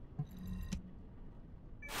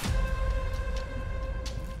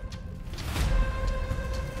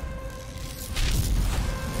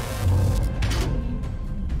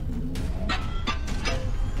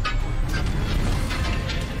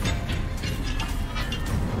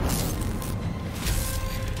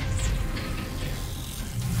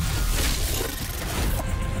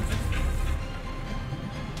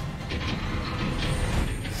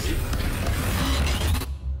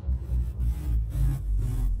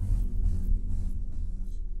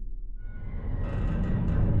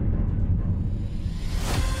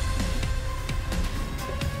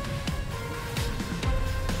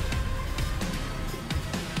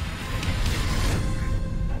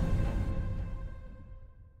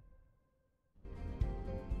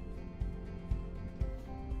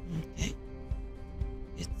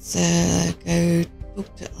 Go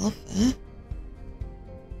talk to Alpha.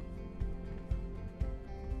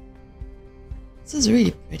 This is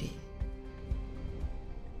really pretty.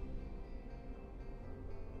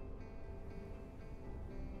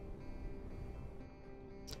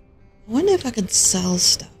 I wonder if I can sell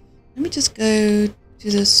stuff. Let me just go to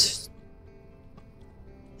this.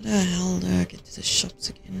 What the hell do I get to the shops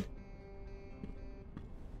again?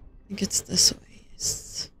 I think it's this way.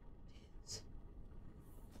 Yes.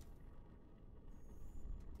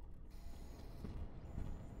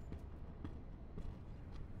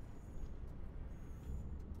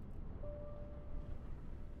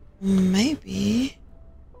 Maybe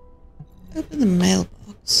open the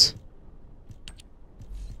mailbox.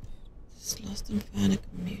 Just lost and found a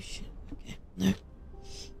commission. Okay, no,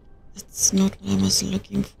 that's not what I was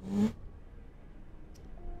looking for.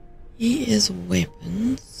 Here is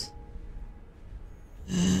weapons.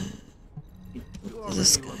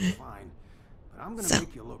 This guy. I'm gonna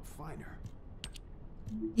make you look finer.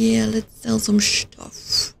 Yeah, let's sell some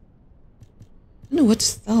stuff. I don't know what to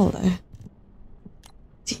sell though.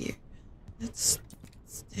 Tier. Let's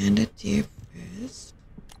standard tier first.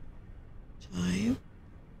 Type.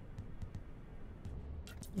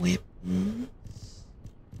 Weapons.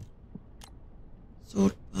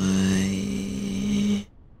 Sort by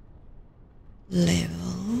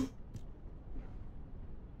level.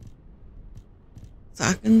 So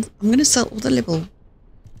I'm gonna sell all the level,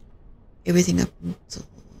 everything up until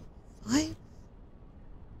 5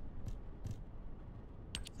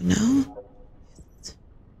 for now.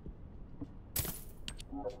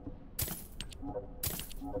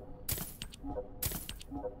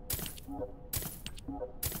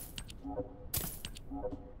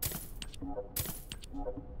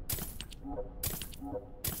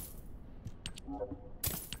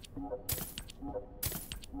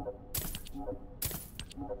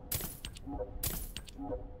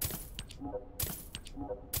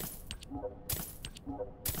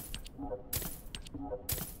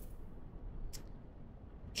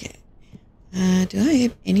 Okay. Do I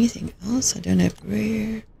have anything else? I don't have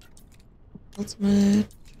rare. Ultimate.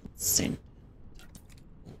 Transcendent.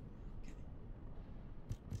 Okay.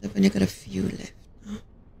 So I've only got a few left now.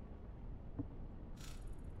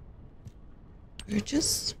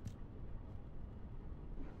 Purchase.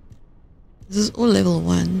 This is all level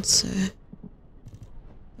 1, so I don't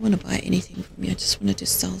want to buy anything from you. I just wanted to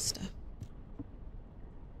sell stuff.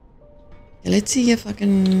 Okay, let's see if I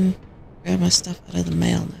can grab my stuff out of the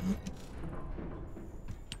mail now.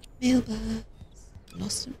 Mailbox.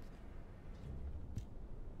 Lost it.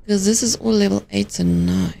 Because this is all level 8s and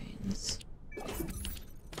 9s.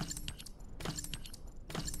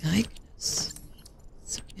 My goodness.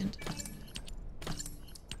 Second.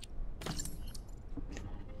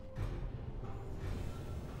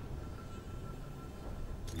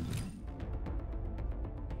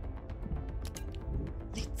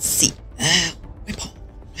 Let's see. Weapon.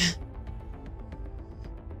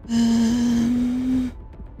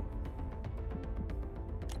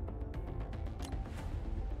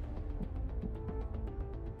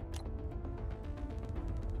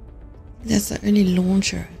 That's the only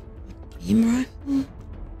launcher. Beam rifle?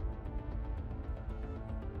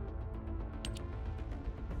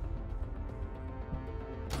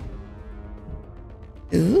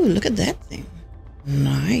 Ooh, look at that thing.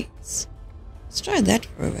 Nice. Let's try that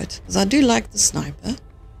for a bit, because I do like the sniper.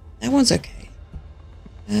 That one's okay.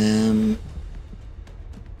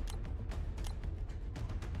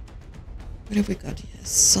 What have we got here?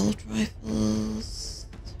 Assault rifles.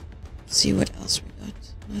 Let's see what else we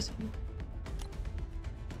got. Nothing.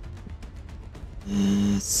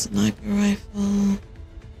 Sniper rifle.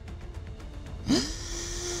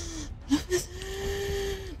 Look at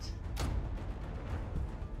that.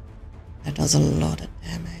 That does a lot of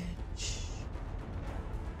damage.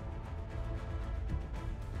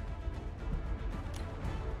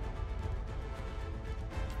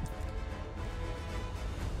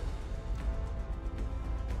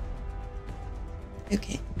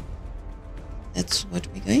 Okay. That's what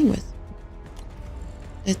we're going with.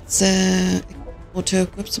 Let's auto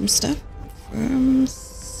equip some stuff. Confirm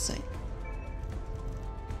save.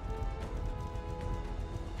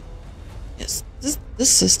 Yes, this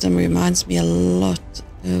system reminds me a lot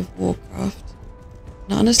of Warcraft.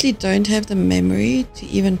 I honestly don't have the memory to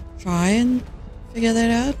even try and figure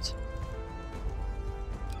that out.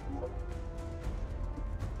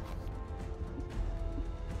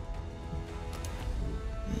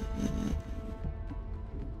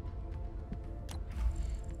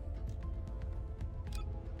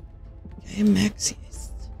 Okay, Maxiest.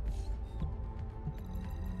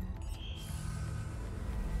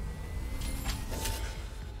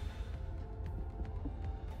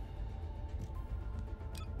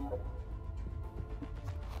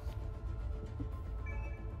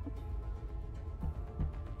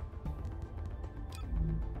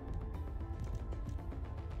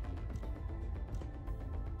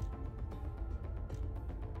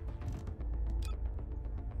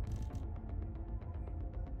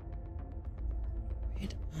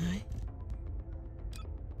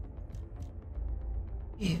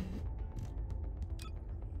 Ew.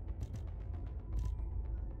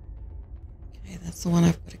 Okay, that's the one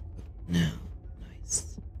I've got equipped now.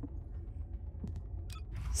 Nice.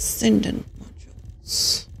 Descendant modules.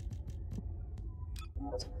 So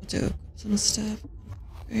I'll do equip some stuff.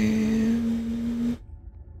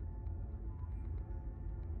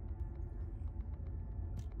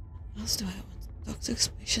 What else do I want? Toxic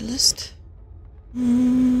specialist.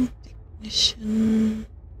 Technician.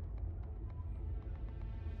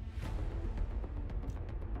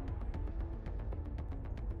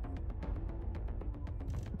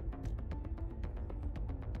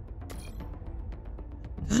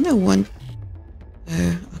 I kind of want.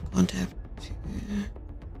 I can't have two.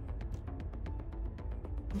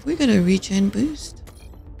 Have we got a regen boost?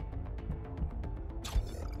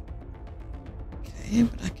 Okay,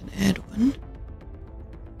 but I can add one.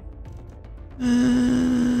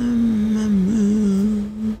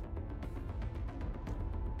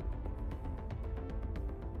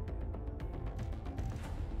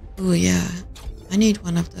 Oh yeah, I need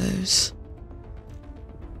one of those.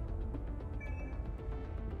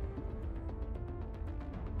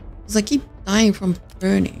 Because I keep dying from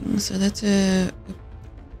burning, so that's a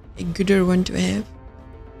gooder one to have.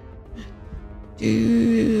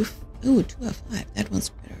 2 of 5. That one's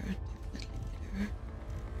better. Definitely better.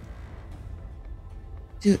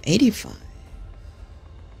 285.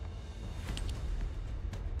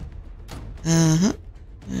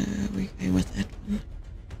 We're going with that one.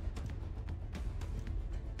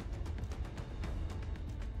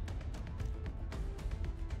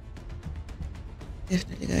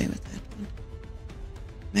 Definitely going with that one.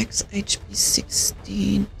 Max HP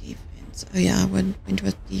 16, defense. Oh yeah, I went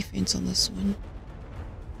with defense on this one.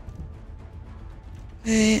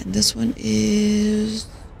 Okay, and this one is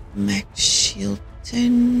max shield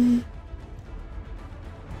 10.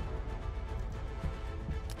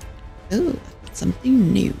 Oh, I've got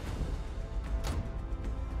something new.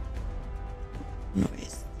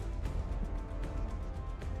 Noise.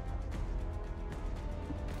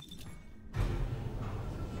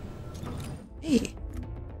 Hey,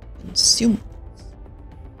 consume.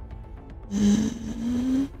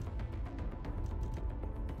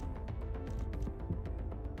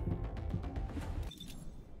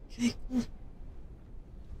 Okay, cool.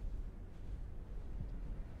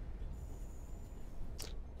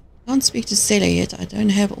 Can't speak to Sailor yet. I don't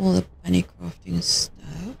have all the bunny crafting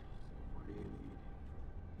stuff.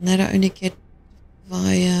 And that I only get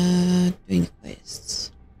via doing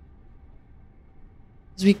quests.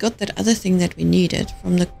 Because we got that other thing that we needed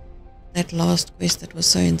from that last quest that was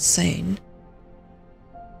so insane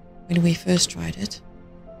when we first tried it.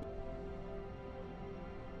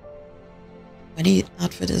 Bunny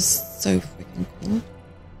outfit is so freaking cool.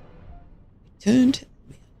 Returned.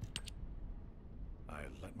 I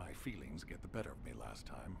let my feelings get the better of me last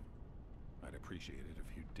time. I'd appreciate it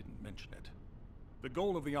if you didn't mention it. The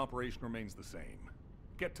goal of the operation remains the same.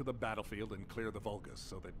 Get to the battlefield and clear the Vulgus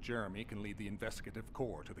so that Jeremy can lead the investigative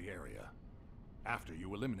corps to the area. After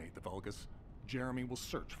you eliminate the Vulgus, Jeremy will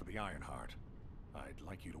search for the Ironheart. I'd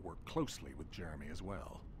like you to work closely with Jeremy as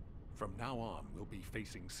well. From now on, we'll be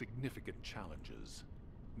facing significant challenges.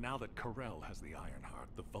 Now that Corell has the Ironheart,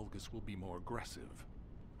 the Vulgus will be more aggressive.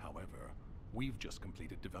 However, we've just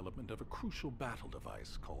completed development of a crucial battle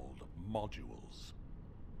device called modules.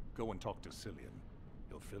 Go and talk to Cillian.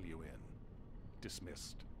 He'll fill you in.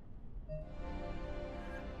 Dismissed.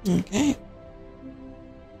 Okay.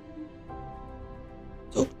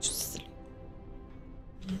 Talk to Cillian.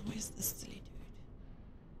 Where's the silly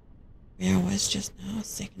dude? Where I was just now, a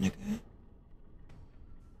second ago.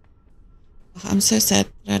 Oh, I'm so sad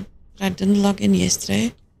that I didn't log in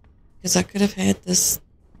yesterday, because I could have had this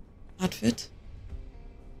outfit.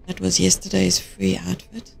 That was yesterday's free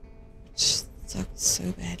outfit, which sucked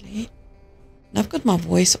so badly. And I've got my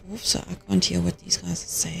voice off, so I can't hear what these guys are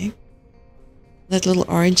saying. That little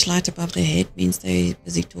orange light above their head means they're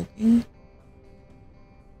busy talking.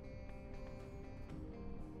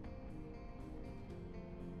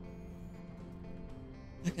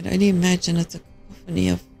 I can only imagine it's a cacophony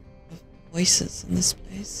of voices in this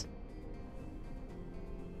place.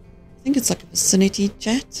 I think it's like a vicinity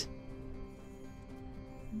chat.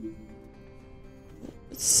 Oh,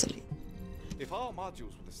 it's silly. If all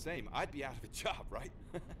modules were the same, I'd be out of a job, right?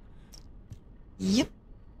 Yep.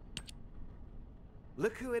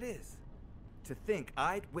 Look who it is. To think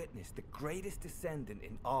I'd witnessed the greatest descendant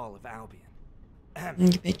in all of Albion.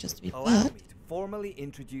 You may just be Allow bad. me to formally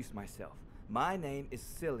introduce myself. My name is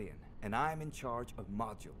Cillian, and I'm in charge of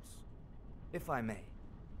modules. If I may,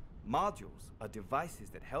 modules are devices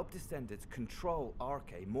that help Descendants control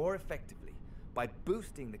Arche more effectively by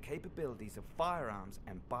boosting the capabilities of firearms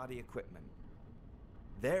and body equipment.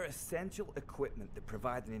 They're essential equipment that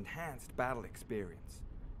provide an enhanced battle experience.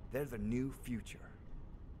 They're the new future.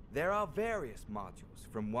 There are various modules,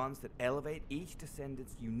 from ones that elevate each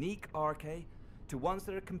Descendant's unique Arche to ones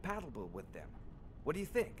that are compatible with them. What do you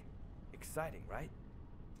think? Exciting, right?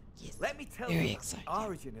 Yes, Let me tell very you about exciting. the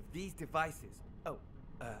origin of these devices. Oh,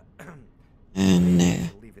 No.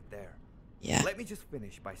 we'll leave it there. Yeah. Let me just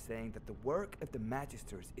finish by saying that the work of the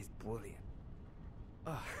Magisters is brilliant.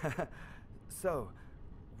 So,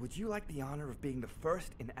 would you like the honor of being the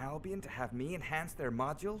first in Albion to have me enhance their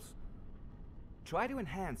modules? Try to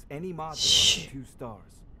enhance any module Shh. to 2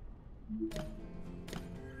 stars.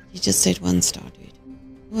 You just said 1 star, dude.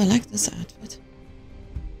 Oh, I like this outfit.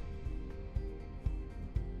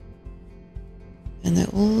 And they're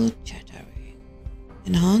all chattering.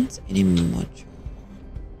 Enhance any module.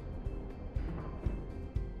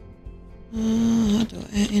 How do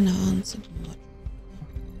I enhance a module?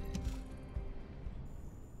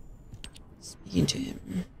 Speaking to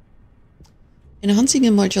him. Enhancing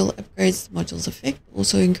a module upgrades the module's effect, but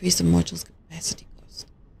also increase the module's capacity cost.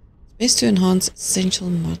 It's best to enhance essential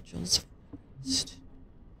modules first.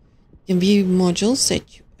 You can view modules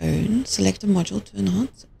that you own. Select a module to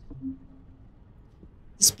enhance it.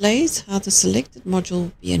 Displays how the selected module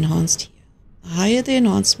will be enhanced here. The higher the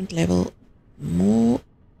enhancement level, the more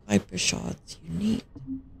Kuiper shards you need.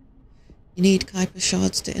 You need Kuiper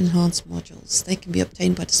shards to enhance modules. They can be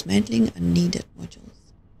obtained by dismantling unneeded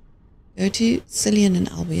modules. Go to Cillian and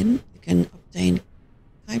Albion. You can obtain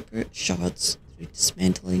Kuiper shards through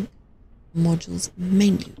dismantling modules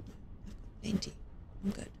menu. I've got plenty.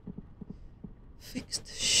 I'm good.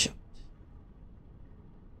 Fixed shot.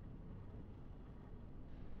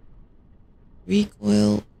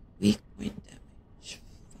 Recoil, weak point damage,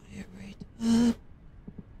 fire rate up.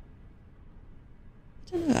 I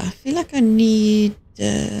don't know, I feel like I need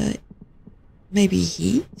maybe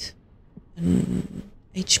heat and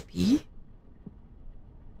HP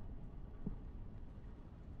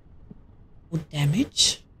or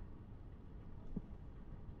damage.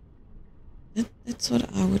 That's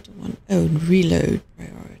what I would want. Oh, reload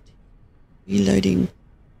priority. Reloading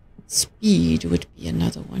speed would be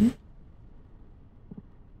another one.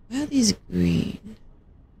 Why are these green?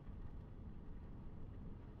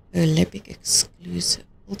 Oh, Lepic exclusive.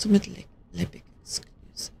 Ultimate Lepic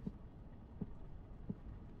exclusive.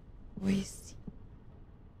 Oh, I see.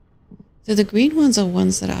 So the green ones are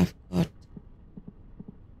ones that I've got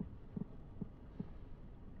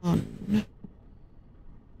on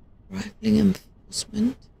rifling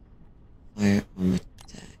enforcement, firearm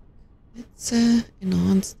attack. Let's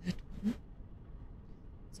enhance that one.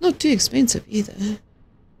 It's not too expensive either.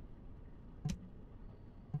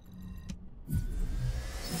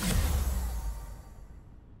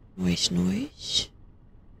 Noise.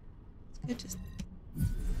 Let's go to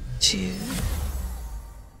 2.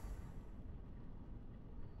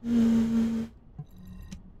 Oh,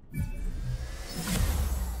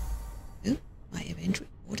 my event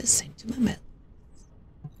report is sent to my mail.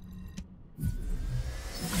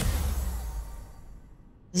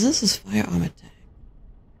 This is firearm attack.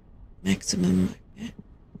 Maximum. Okay.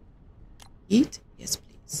 Heat? Yes,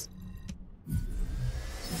 please.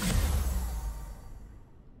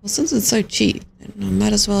 Well, since it's so cheap, then I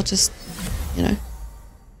might as well just, you know,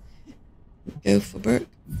 go for broke.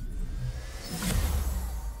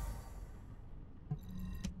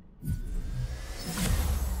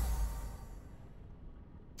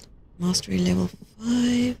 Mastery level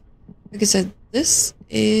 5. Like I said, this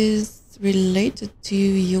is related to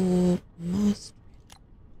your mastery.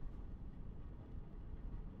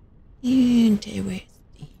 Interesting.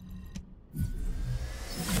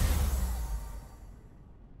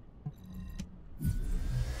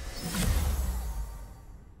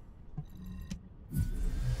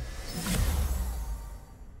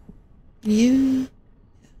 You.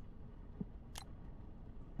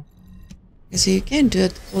 Okay, so you can do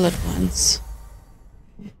it all at once.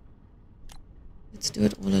 Okay. Let's do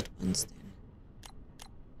it all at once then.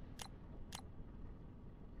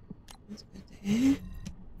 Let's go there.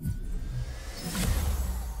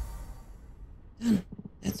 Done.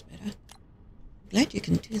 That's better. I'm glad you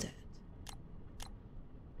can do that.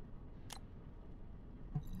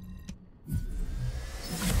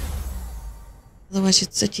 Otherwise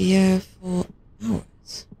you'd sit here for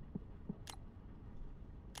hours.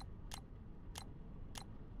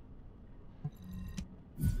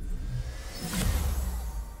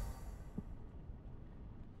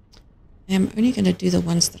 I'm only going to do the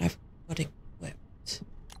ones that I've got equipped.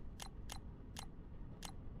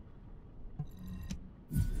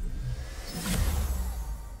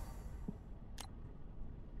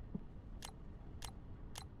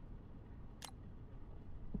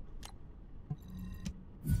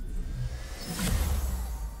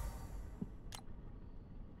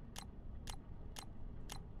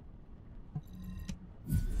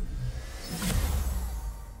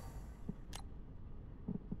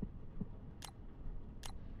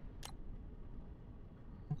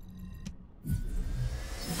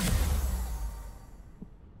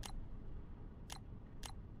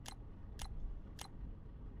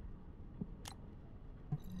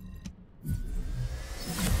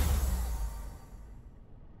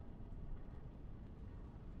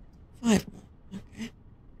 Five more, okay.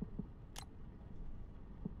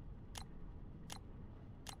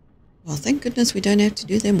 Well, thank goodness we don't have to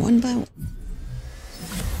do them one by one.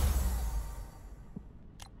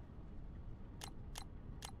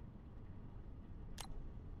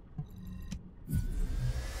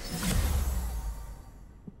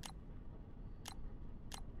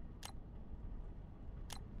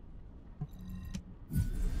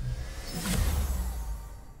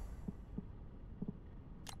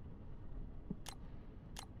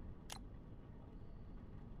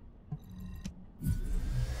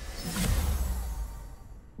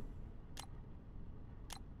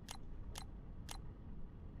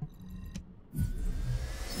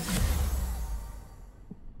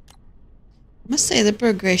 must say the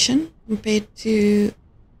progression compared to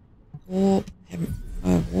War, whatever,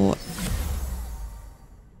 the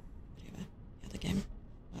other game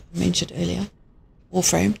I mentioned earlier,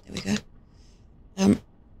 Warframe, there we go.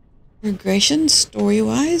 Progression,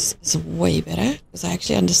 story-wise, is way better, because I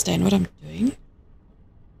actually understand what I'm doing.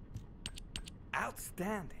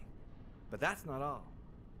 Outstanding. But that's not all.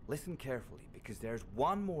 Listen carefully, because there's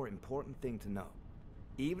one more important thing to know.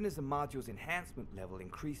 Even as the module's enhancement level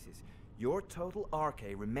increases, your total RK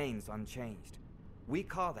remains unchanged. We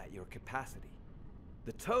call that your capacity.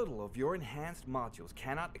 The total of your enhanced modules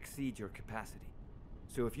cannot exceed your capacity.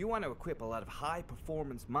 So if you want to equip a lot of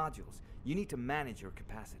high-performance modules, you need to manage your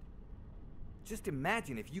capacity. Just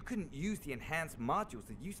imagine if you couldn't use the enhanced modules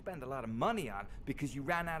that you spend a lot of money on because you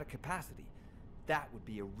ran out of capacity. That would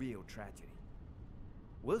be a real tragedy.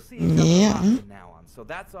 We'll see each other a lot from now on, so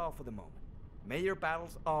that's all for the moment. May your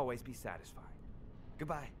battles always be satisfying.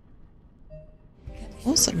 Goodbye.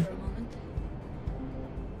 Awesome.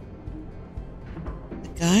 The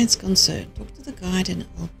guide's concerned. Talk to the guide and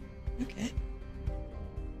I'll... Okay.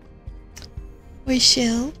 We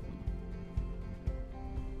shall.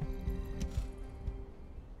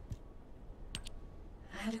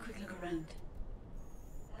 I had a quick look around.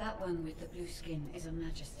 That one with the blue skin is a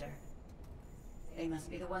Magister. They must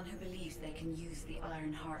be the one who believes they can use the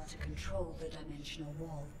Iron Heart to control the dimensional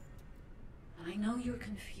wall. I know you're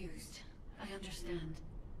confused. I understand.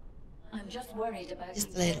 I'm just worried about you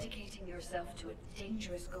dedicating yourself to a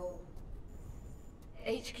dangerous goal.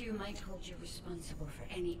 HQ might hold you responsible for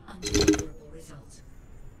any unfavorable results.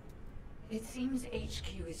 It seems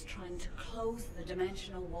HQ is trying to close the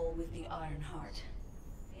dimensional wall with the Iron Heart.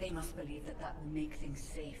 They must believe that that will make things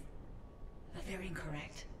safe. But they're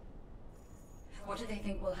incorrect. What do they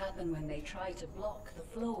think will happen when they try to block the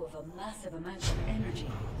flow of a massive amount of energy?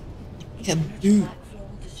 The energy black flow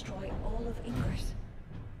will destroy all of Ingress.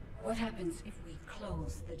 What happens if we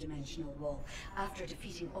close the dimensional wall after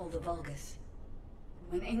defeating all the Vulgus?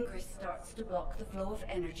 When Ingress starts to block the flow of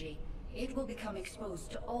energy, it will become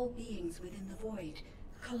exposed to all beings within the void.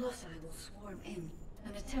 Colossi will swarm in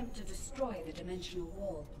and attempt to destroy the dimensional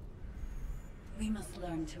wall. We must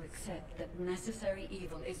learn to accept that necessary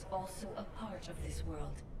evil is also a part of this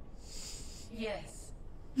world. Yes,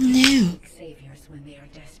 we seek saviors when they are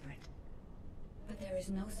desperate. But there is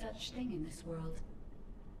no such thing in this world.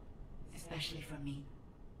 Especially for me.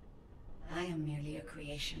 I am merely a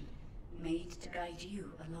creation, made to guide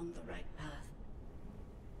you along the right path.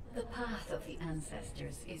 The path of the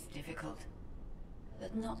ancestors is difficult,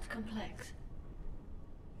 but not complex.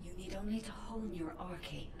 You need only to hone your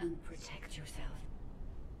Arche and protect yourself.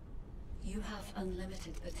 You have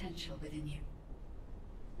unlimited potential within you.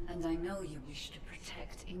 And I know you wish to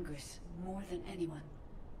protect Ingress more than anyone.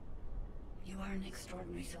 You are an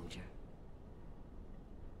extraordinary soldier.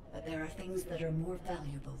 But there are things that are more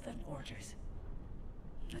valuable than orders.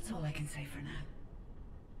 That's all I can say for now.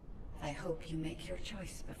 I hope you make your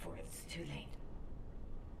choice before it's too late.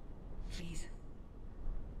 Please,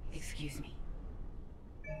 excuse me.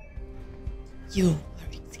 You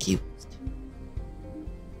are excused.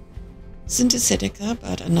 Listen to Seneca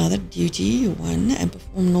about another duty 1 and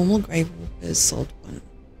perform normal Grave Walker Assault 1.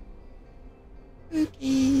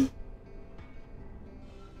 Okay.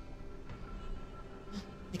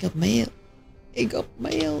 I got mail. I got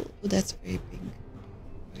mail. Oh, that's very pink.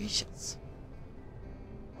 Gracious.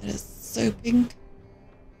 That is so pink.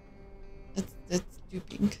 That's too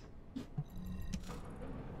pink.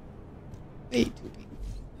 Way too pink.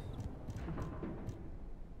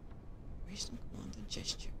 Operation command and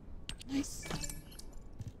gesture. Nice.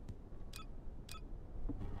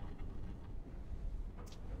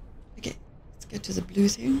 Okay, let's go to the blue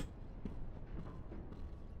thing.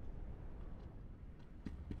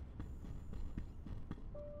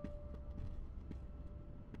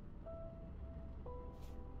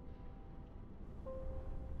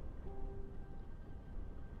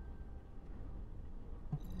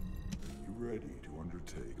 Ready to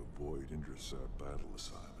undertake a void intercept battle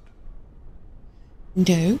assignment?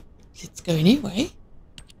 No, let's go anyway.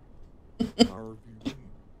 Our view.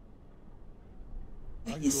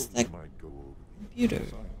 Where is the might go over computer? the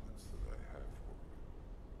assignments that I have for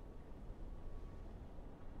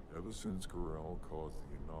you. Ever since Corel caused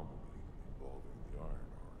the anomaly involving the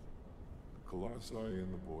Iron Heart, the Colossi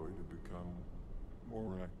in the void have become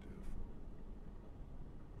more active.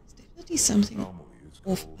 There's definitely something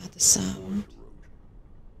off by the sound.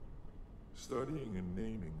 Studying and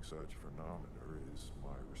naming such phenomena is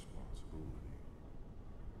my responsibility.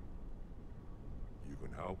 You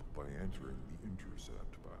can help by entering the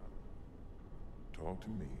intercept battle. Talk to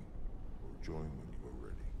me or join when you are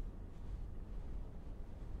ready.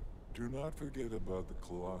 Do not forget about the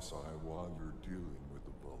Colossi while you're dealing with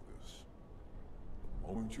the Vulgus. The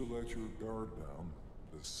moment you let your guard down,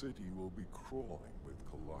 the city will be crawling with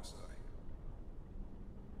Colossi.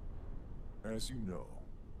 As you know,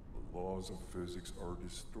 the laws of physics are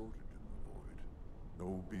distorted in the void.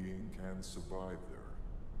 No being can survive there,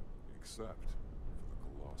 except for the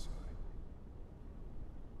Colossi.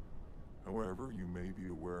 However, you may be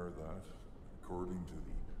aware that, according to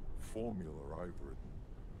the formula I've written,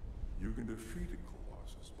 you can defeat a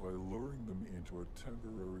Colossus by luring them into a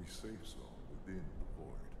temporary safe zone within the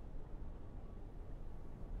void.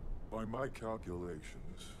 By my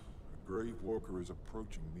calculations, a Grave Walker is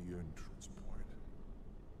approaching the entrance point.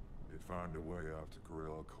 It found a way out to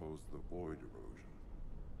Corel caused the void erosion.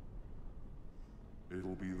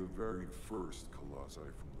 It'll be the very first Colossi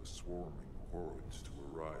from the swarming hordes to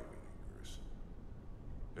arrive in Ingress.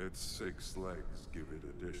 Its 6 legs give it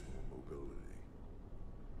additional mobility.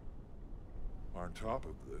 On top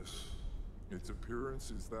of this, its appearance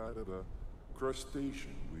is that of a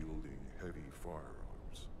crustacean wielding heavy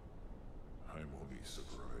firearms. I'm only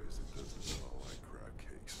surprised it doesn't smell like crab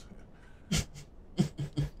cakes.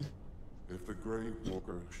 If the Grave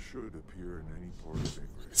Walker should appear in any part of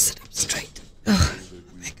Ingress, sit up straight. that we'd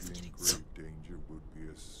be in grave danger would be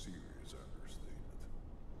a serious understatement.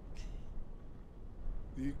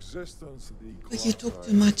 The existence of the But you talk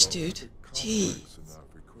too much, dude. Jeez.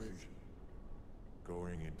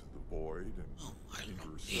 Going into the void and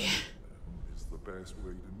intercepting them is the best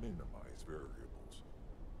way to minimize variables.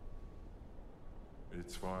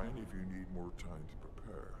 It's fine if you need more time to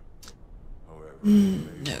prepare. However,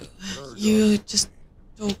 no, you just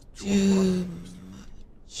talk too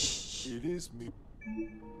much. It is me.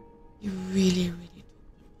 You really, really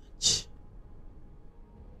talk too much.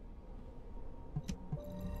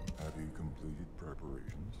 Have you completed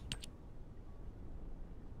preparations?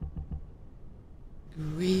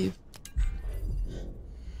 Grieve.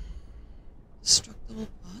 Destructible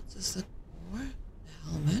parts is the core, the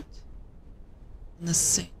helmet, and the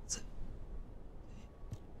sensor.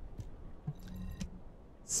 Okay.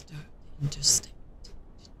 Start the interstate.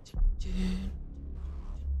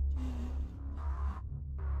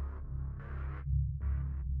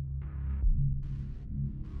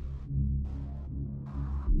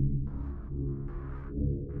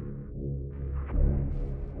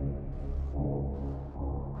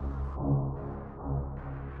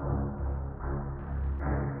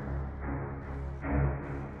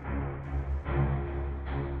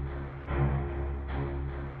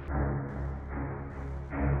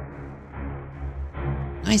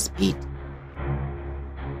 Nice beat.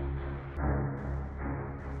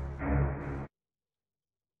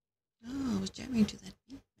 Oh, I was jamming to that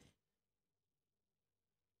beat,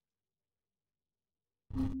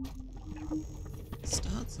 man.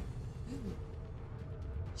 Starts. Ooh.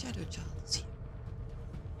 Shadow Child is here.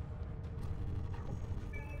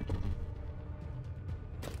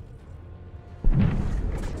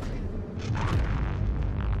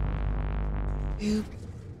 Oop.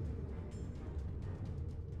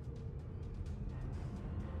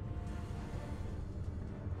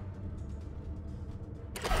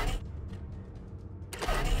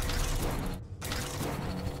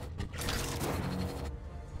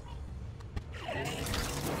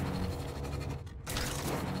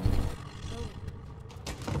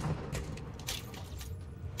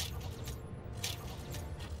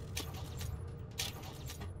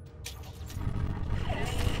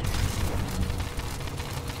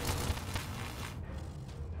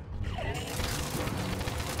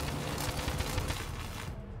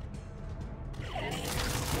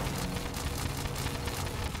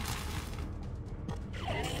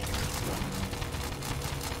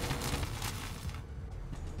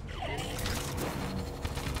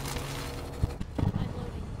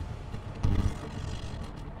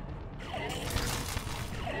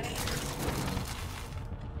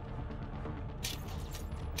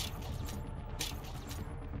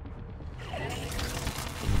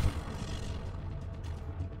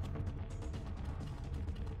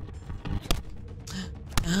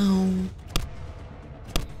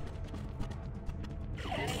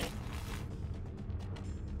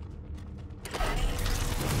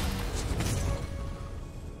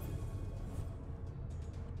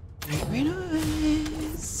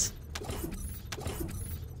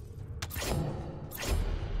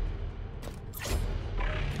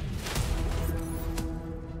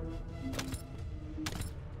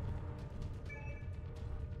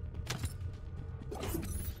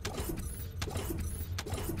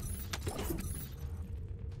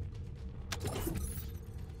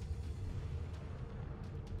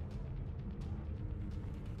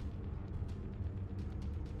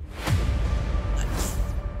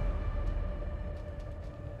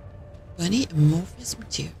 bunny amorphous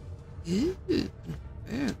material. Ooh,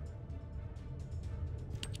 confirmed.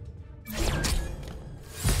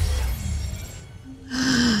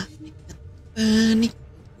 Bunny.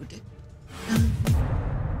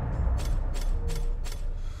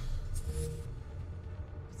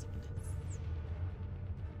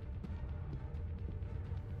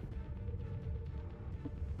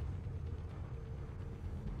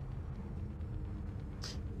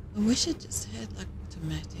 I wish it just had like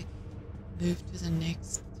automatic move to the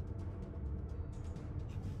next.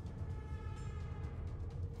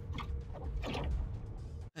 Oh,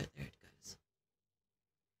 there it goes.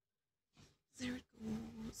 There it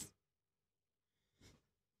goes.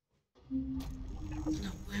 I don't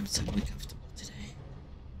know why I'm so uncomfortable today.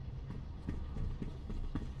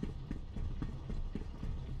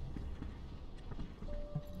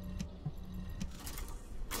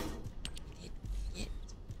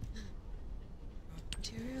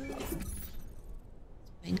 Material.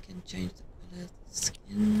 Paint can change the color of the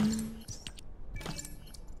skins.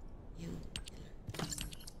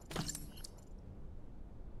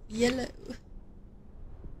 Yellow.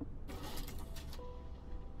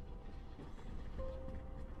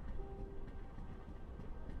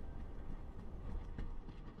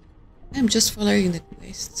 I'm just following the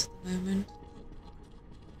quests at the moment.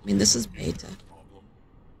 I mean, this is beta.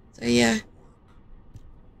 So yeah.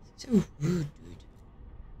 So rude, dude.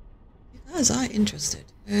 You guys are interested.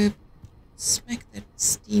 Smack that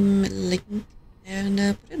Steam link and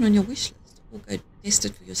put it on your wish list. Or go test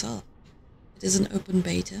it for yourself. It is an open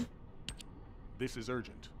beta. This is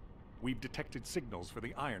urgent. We've detected signals for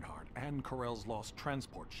the Ironheart and Corell's lost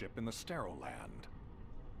transport ship in the Sterile Land.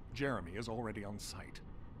 Jeremy is already on site.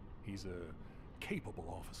 He's a capable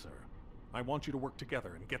officer. I want you to work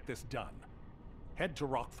together and get this done. Head to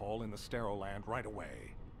Rockfall in the Sterile Land right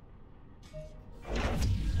away.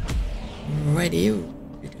 Radio.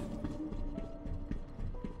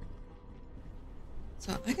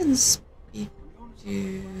 So I can speak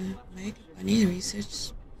to make bunny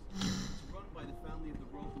research.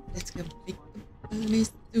 Let's go pick the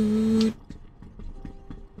bunnies, dude.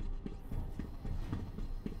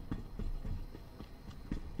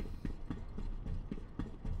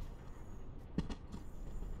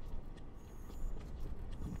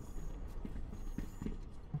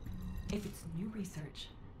 If it's new research,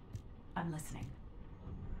 I'm listening.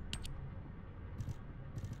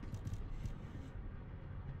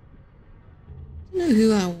 I don't know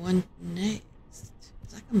who I want next.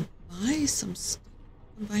 'Cause I can buy some stuff.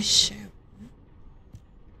 I can buy Sharon.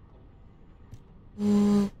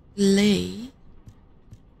 Or Lay.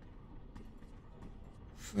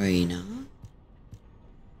 Freyna.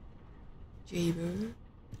 Jaber.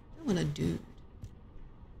 I don't want a dude.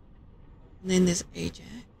 And then there's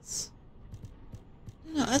Ajax. I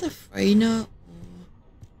don't know, either Freyna or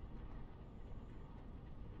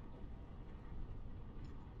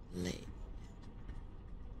Lay.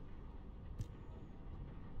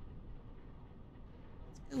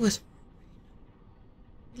 Let's go with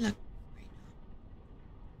Freyna. I like Freyna.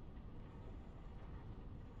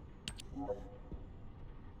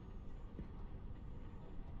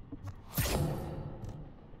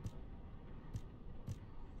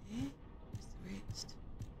 Okay, where's the rest?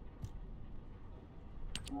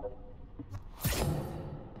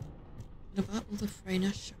 What about all the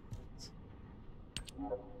Freyna shards?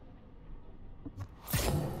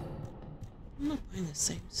 I'm not buying the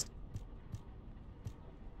same stuff.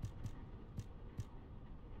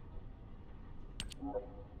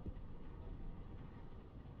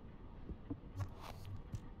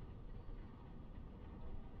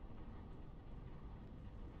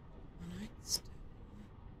 Alright, stone.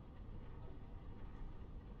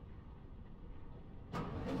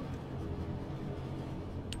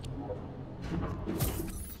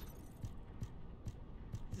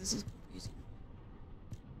 This is confusing.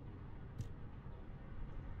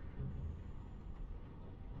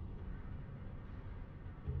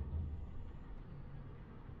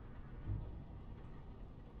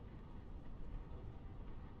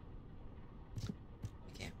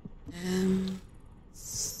 Okay.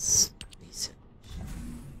 Research.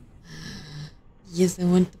 Yes, I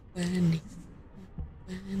want the bunny.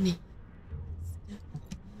 Bunny.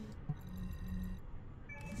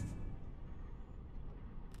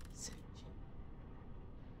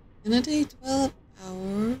 Can I take 12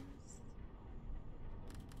 hours?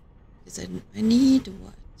 Because I need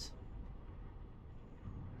what?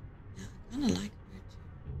 Yeah, I kind of like her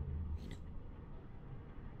too.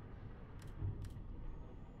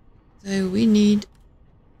 So we need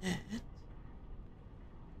that.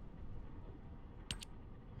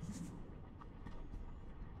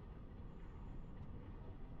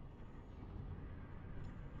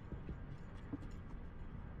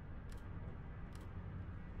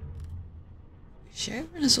 Sharon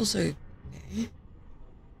is also okay.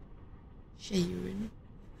 Sharon.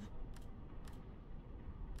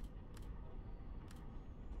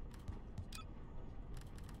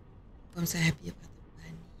 I'm so happy about the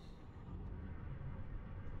bunny.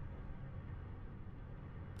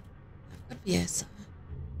 I've got Viesa.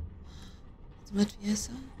 Ultimate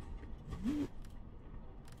Viesa.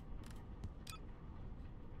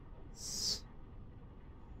 Some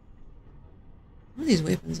of these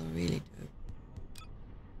weapons are really dope.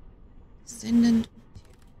 Descendant.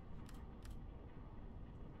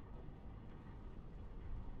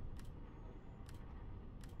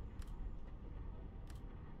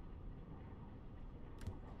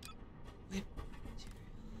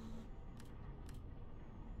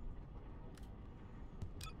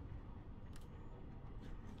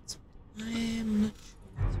 I'm not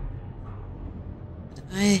sure. But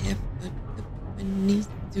I have got the bunny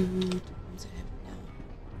dude. I'm so happy now.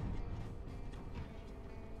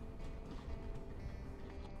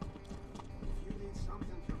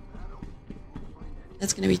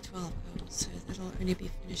 That's going to be 12 hours, so that'll only be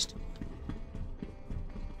finished tomorrow.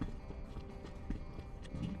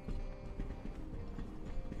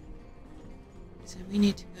 So we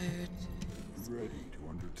need to go to... Ready to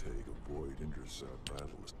undertake a void intercept battle.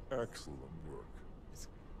 Excellent work.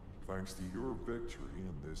 Thanks to your victory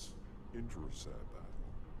in this intercept battle,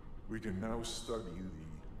 we can now study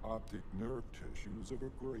the optic nerve tissues of a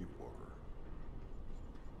grave walker.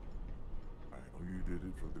 I know you did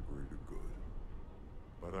it for the greater good,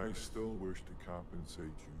 but I still wish to compensate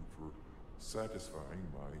you for satisfying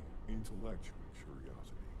my intellectual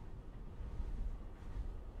curiosity.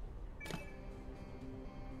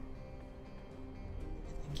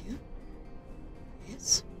 Thank you.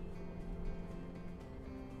 Yes.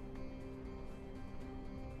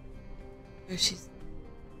 Oh, she's...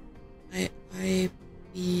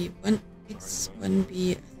 X1B,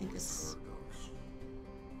 I think is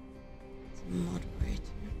a moderator.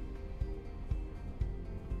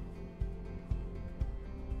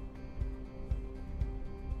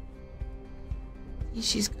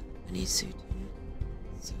 She's got the bunny suit on.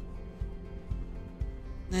 So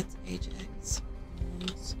that's Ajax.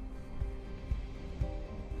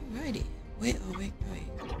 Alrighty, where are we going?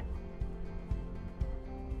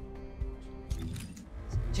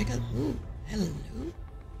 Check out. Ooh, hello.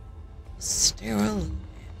 Sterile.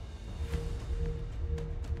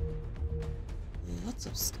 Lots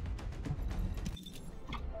of stuff.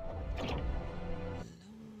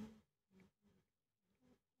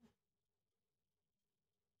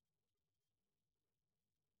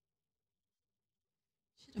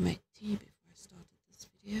 Should have made tea before I started this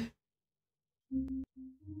video. I'm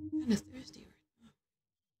kind of thirsty right now.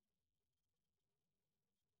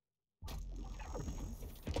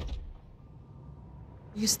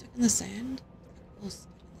 Are you stuck in the sand? We're all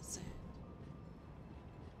stuck in the sand.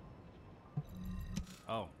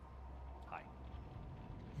 Oh, hi.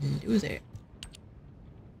 Hello there.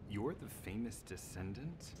 You're the famous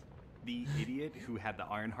Descendant? The idiot who had the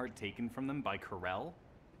Iron Heart taken from them by Corel?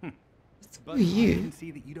 But I can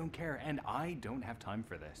see that you don't care, and I don't have time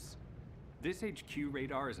for this. This HQ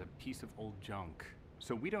radar is a piece of old junk,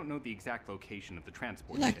 so we don't know the exact location of the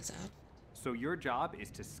transport ship. So your job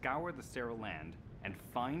is to scour the sterile land and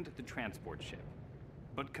find the transport ship,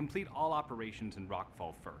 but complete all operations in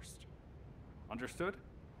Rockfall first. Understood?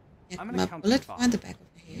 Yeah, I'm gonna count to 5. Find the back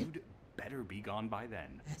of the head. You'd better be gone by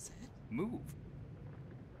then. That's it. Move.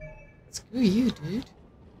 Screw you, dude.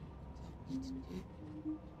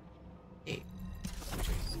 Hey.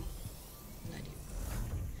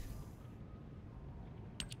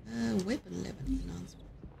 Weapon level enhancement.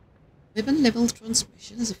 Weapon level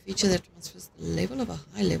transmission is a feature that transfers the level of a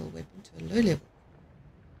high level weapon to a low level.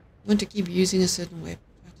 You want to keep using a certain weapon,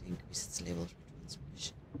 try to increase its level through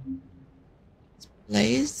transmission.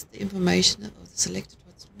 Displays the information of the selected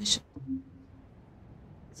transmission.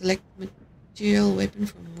 Select material weapon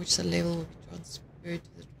from which the level will be transferred to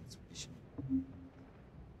the transmission.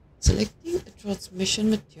 Selecting a transmission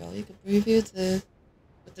material, you can preview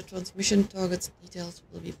but the transmission target's details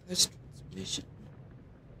will be post-transmission.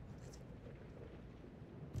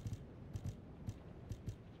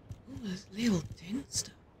 Oh, there's level 10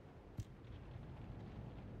 stuff.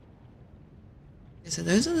 Okay, so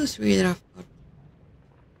those are the 3 that I've got.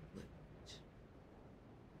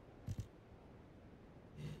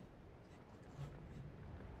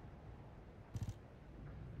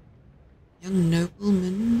 Young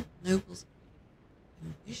noble's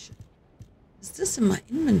ambition. Is this in my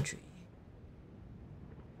inventory?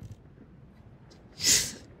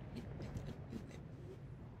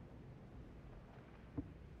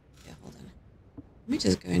 Yeah, hold on. Let me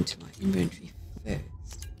just go into my inventory first.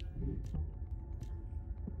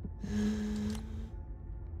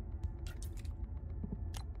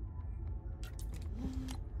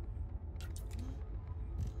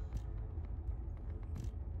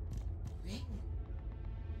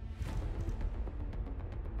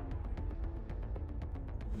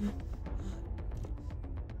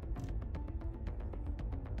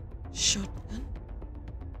 Shotgun,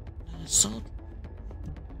 an assault.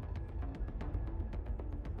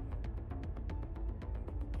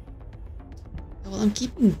 Well, I'm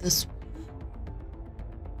keeping this one.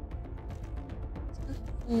 Let's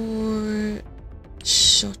go for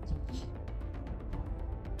shotty.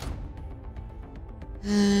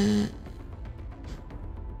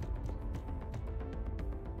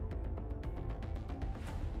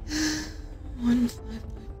 One, 5, 5,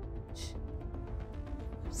 2,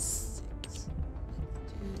 6. Let's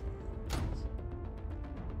do that. It's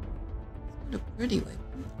not a pretty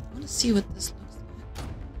weapon. I want to see what this looks like.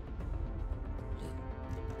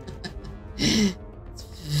 It's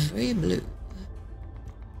very blue.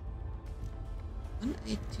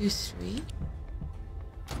 1823.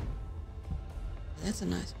 That's a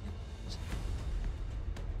nice weapon.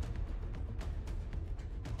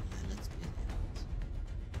 Yeah, let's do that.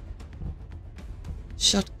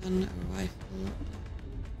 Shotgun, a rifle.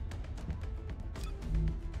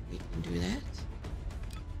 We can do that.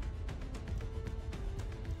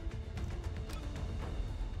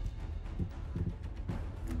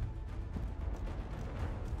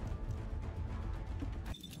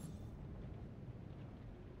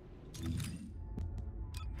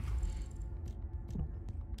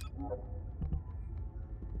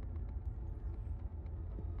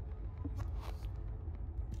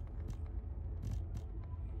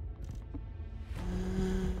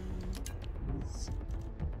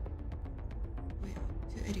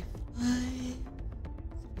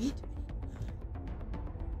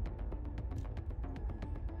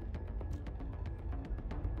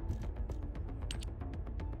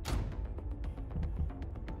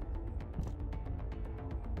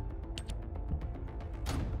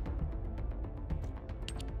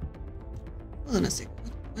 Hold on a sec.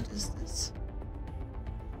 What is this?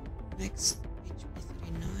 Max HP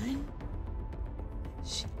 39.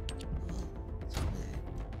 Shit. Well, let's do that.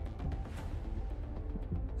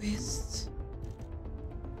 Waste.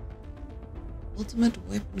 Ultimate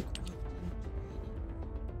weapon crafting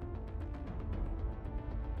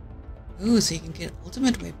training. Oh, so you can get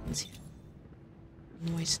ultimate weapons here.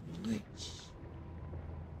 Nice, nice.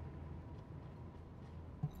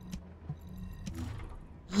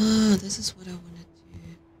 Ah, this is what I want to do.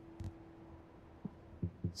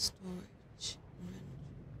 Storage.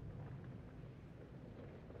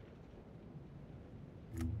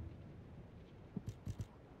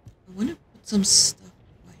 I want to put some stuff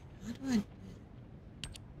away. How do I do that?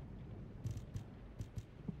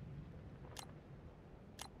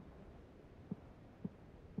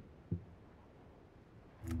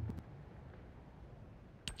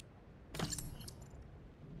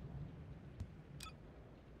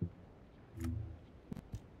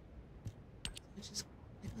 Just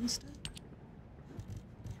click on stuff.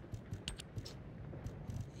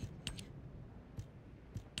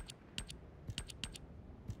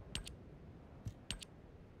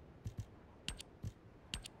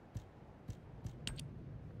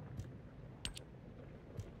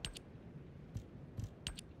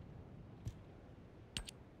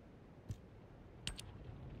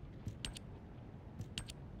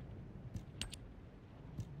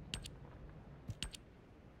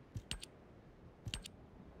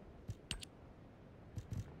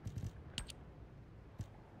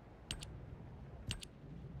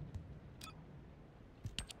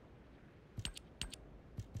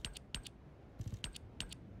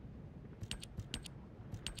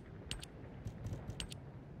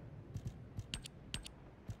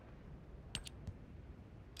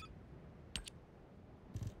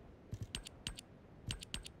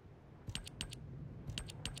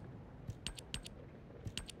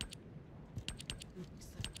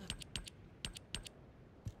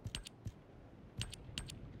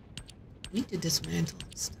 I need to dismantle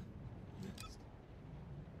this stuff.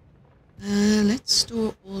 Let's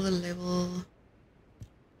store all the level.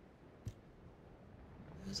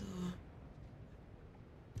 Those are.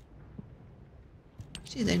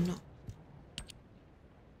 Actually, they're not.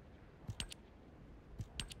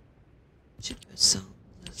 Should go sell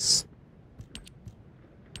this.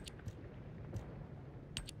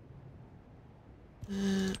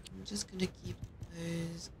 I'm just gonna keep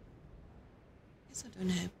those. I guess I don't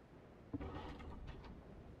have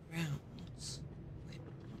rounds,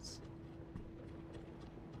 weapons.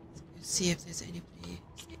 Let's go see if there's anybody.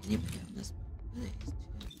 Is there anybody on this? Oh, there is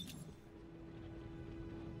too.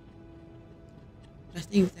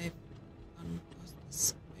 think they've gone past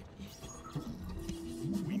this already.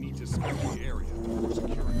 We need to scout the area before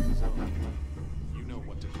securing the zone. You know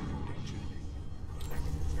what to do, don't you?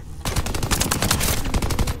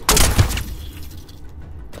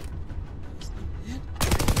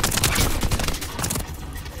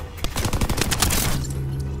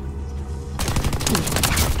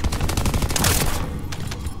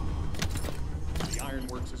 The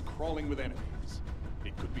Ironworks is crawling with enemies.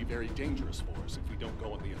 It could be very dangerous for us if we don't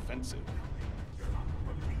go on the offensive.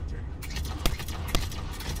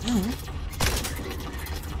 Oh.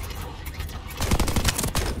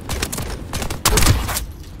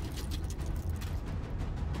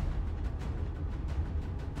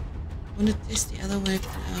 I want to test the other weapon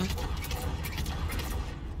out.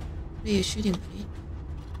 What are you shooting, buddy?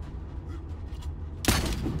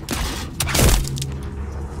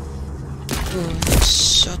 Oh,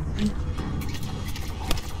 shotgun.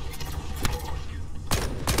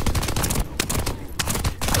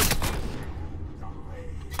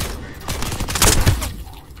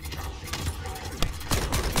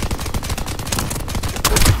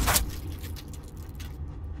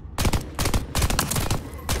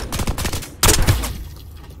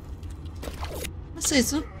 So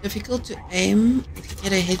it's not difficult to aim and to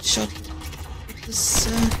get a headshot with this.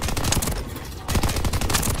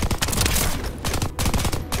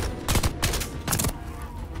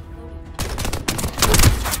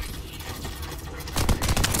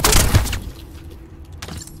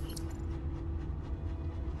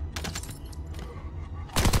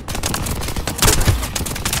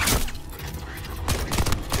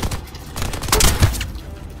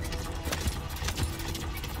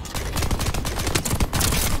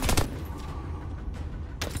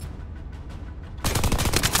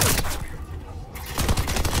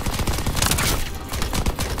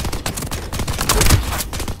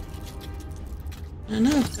 I don't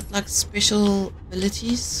know if they've like special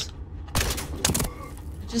abilities.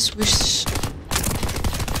 I just wish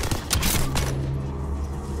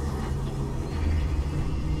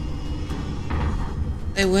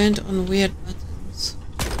they weren't on weird buttons.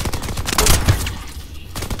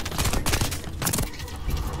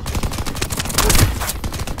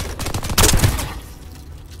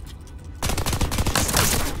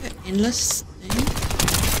 Like an endless thing.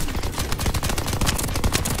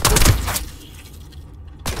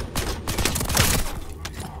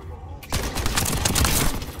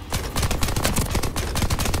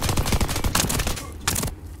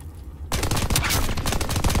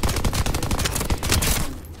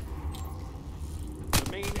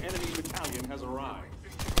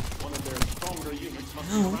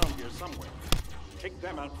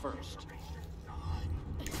 First.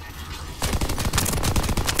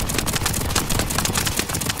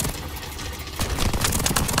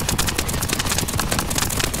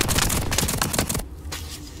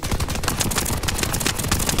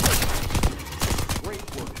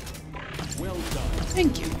 Great work. Well done.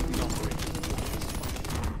 Thank you.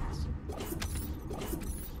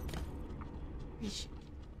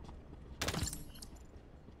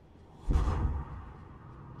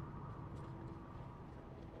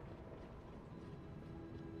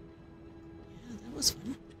 Was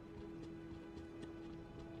fun.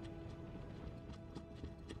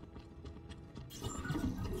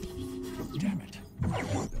 Damn it.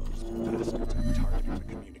 Those bastards are targeting the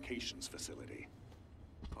communications facility.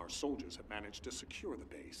 Our soldiers have managed to secure the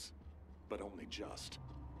base, but only just.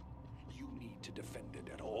 You need to defend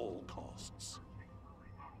it at all costs.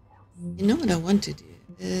 You know what I want to do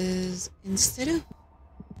is instead of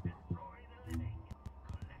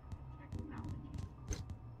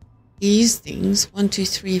these things, 1, 2,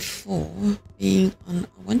 3, 4, being on,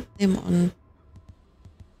 I want them on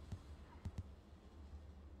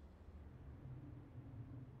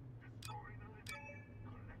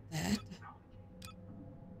that.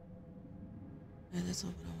 No, that's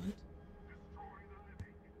not what I want.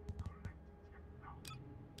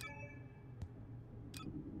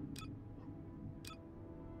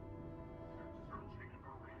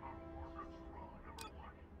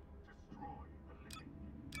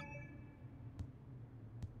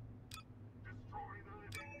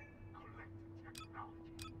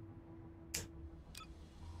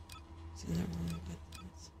 In the wrong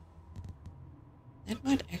buttons. That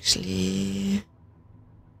might actually.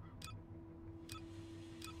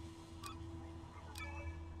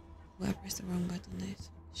 Oh, I pressed the wrong button there.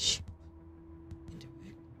 Shoot.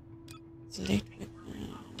 Interact. Select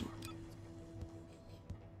button.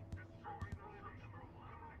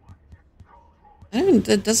 I mean,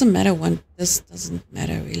 that doesn't matter. This doesn't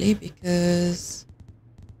matter really because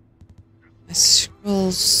my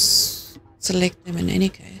scrolls select them in any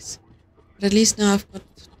case. But at least now I've got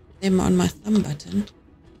them on my thumb button.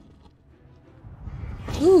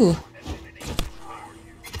 Ooh.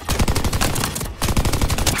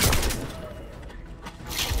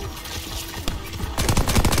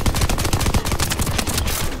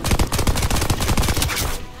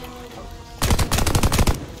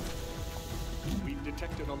 We've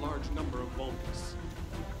detected a large number of Vulgus.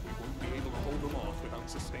 We won't be able to hold them off without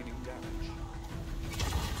sustaining damage.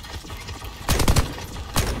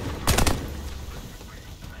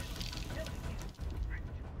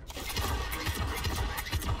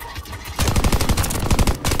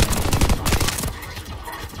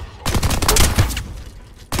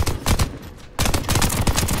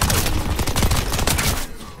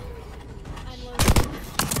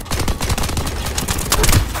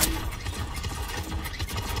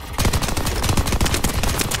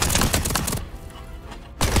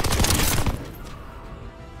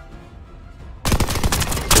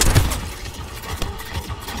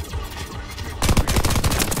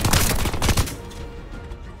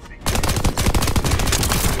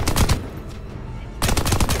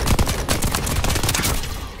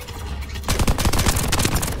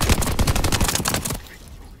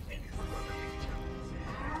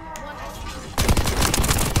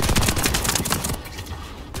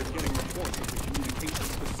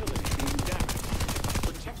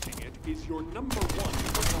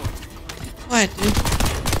 Quiet, dude.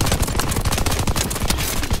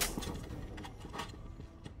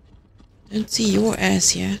 Don't see your ass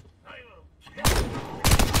here.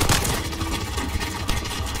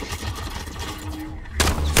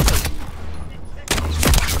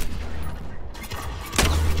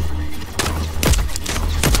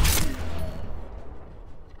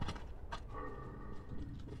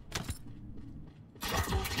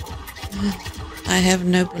 I have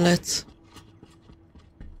no bullets.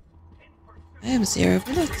 I have 0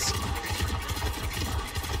 bullets.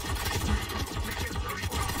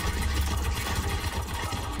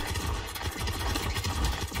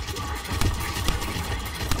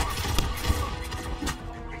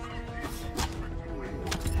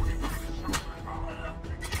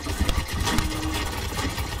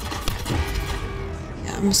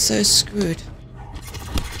 Yeah, I'm so screwed.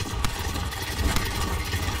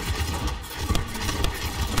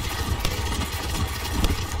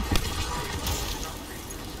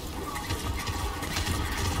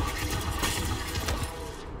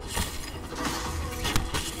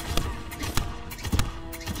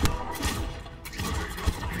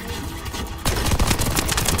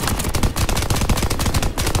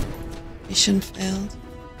 Mission failed.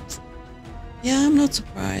 Yeah, I'm not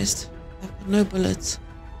surprised. I've got no bullets.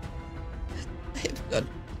 I've got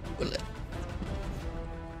bullets.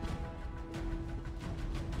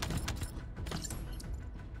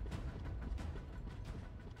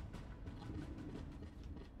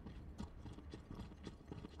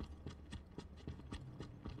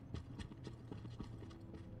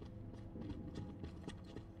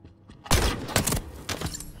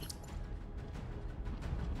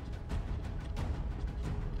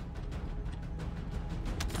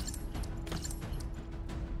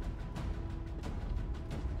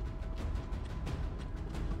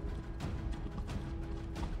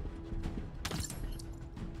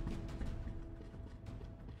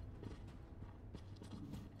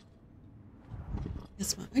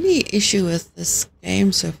 Yes, my only issue with this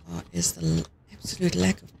game so far is the absolute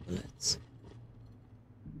lack of bullets.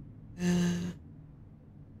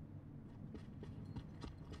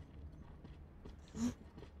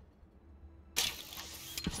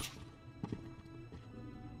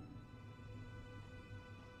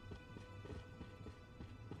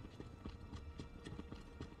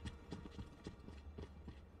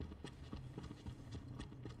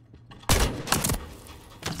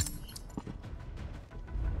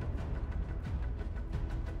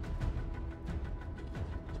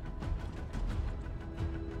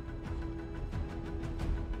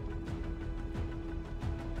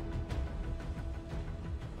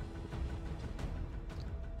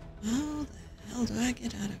 How the hell do I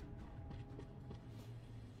get out of?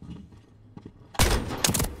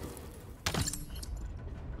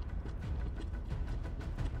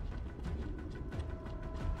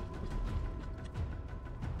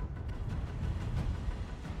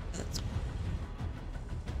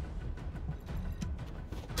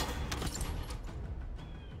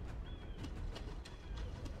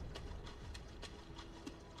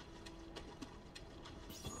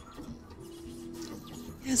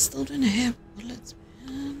 I still don't have bullets,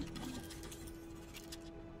 man.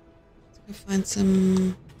 Let's go find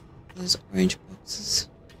some of those orange boxes.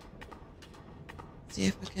 See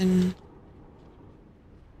if we can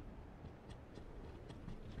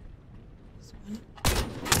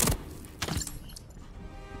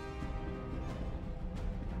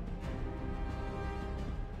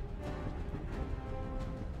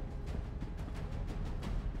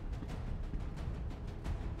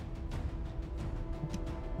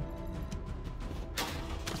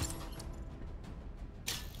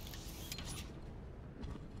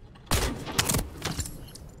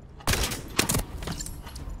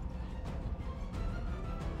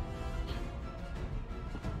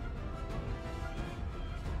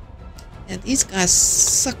Yeah, these guys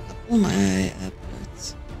suck up all my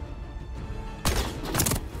bullets.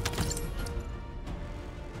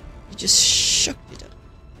 You just shook it up.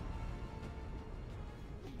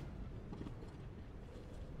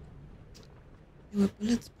 They were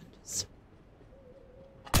bullet sponges.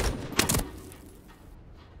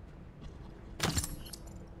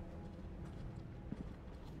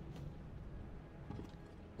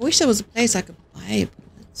 I wish there was a place I could buy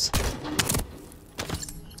bullets.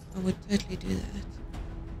 I would totally do that.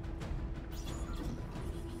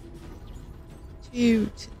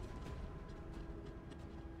 Dude. What's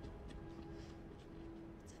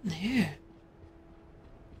in there?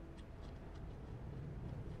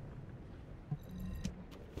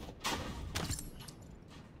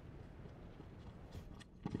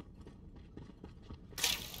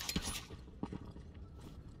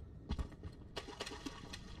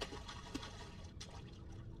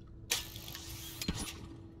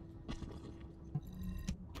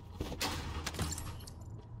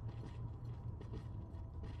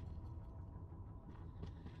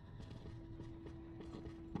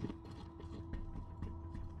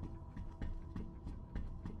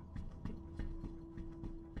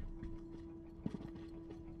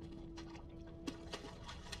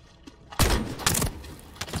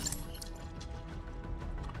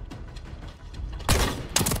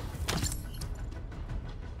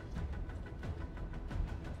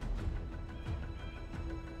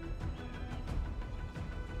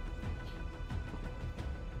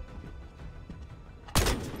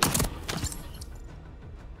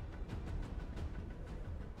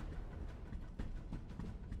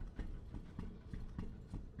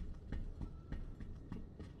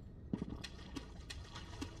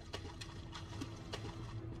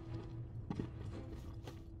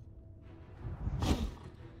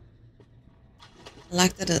 I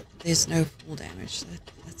like that there's no full damage.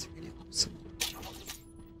 That's really awesome.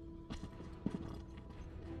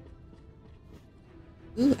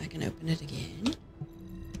 Ooh, I can open it again. Don't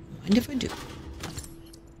mind if I do.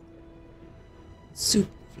 Super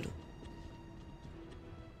flu.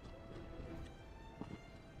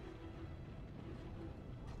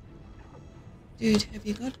 Dude, have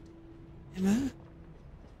you got ammo?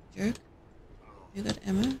 Jerk? Have you got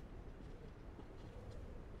ammo?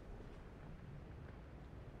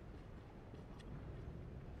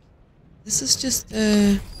 This is just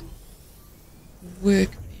a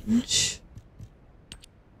workbench.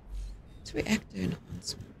 It's reactor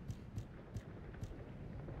enhancement.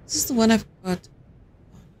 This is the one I've got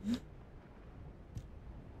on.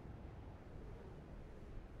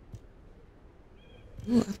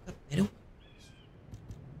 Ooh, I've got better ones.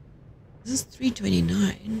 This is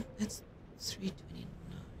 329. That's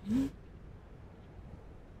 329.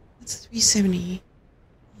 That's 370.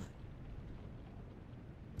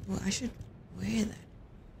 Well, I should wear that.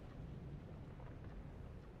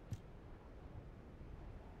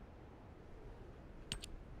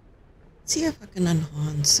 See if I can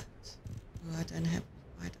enhance it. Oh, I don't have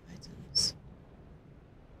the right items.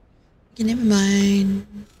 Okay, never mind.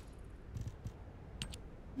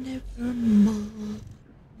 Never mind.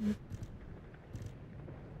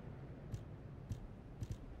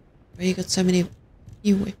 Where you got so many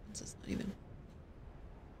new weapons, it's not even.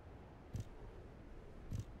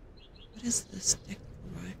 What is this tactical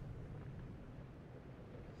rifle?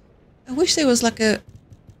 I wish there was like a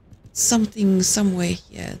something somewhere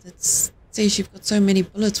here that says you've got so many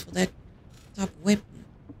bullets for that type of weapon.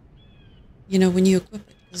 You know, when you equip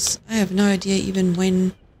it, because I have no idea even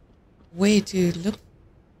where to look.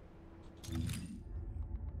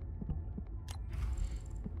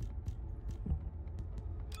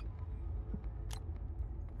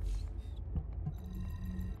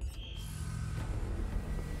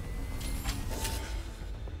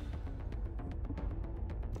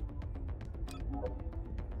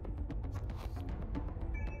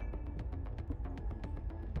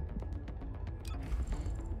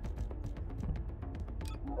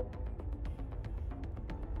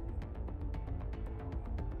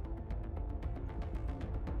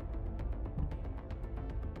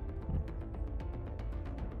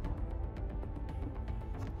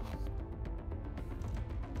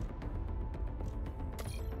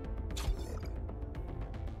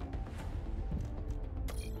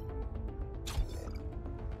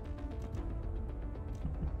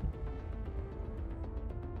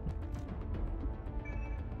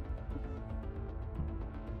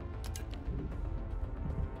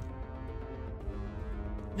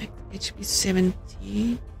 HP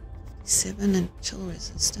 70, 57 and chill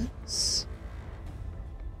resistance.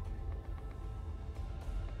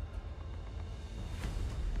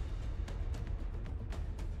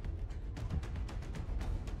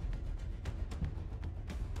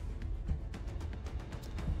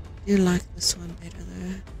 do like this one better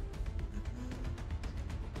though.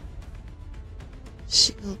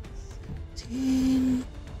 Shield 13.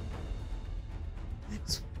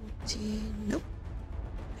 Max 14. Nope.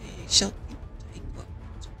 They shall take what?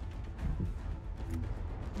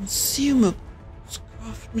 Consumables.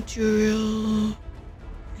 Craft material.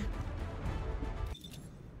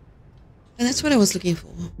 And that's what I was looking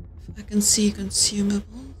for. If I can see consumables.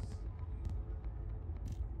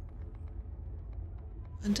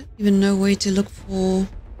 I don't even know where to look for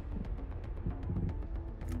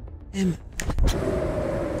ammo. That's low.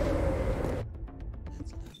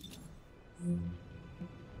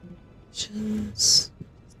 Options.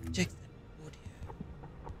 Check that audio.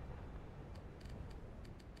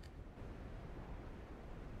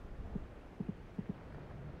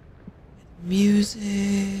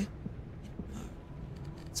 Music.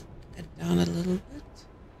 Let's put that down a little bit.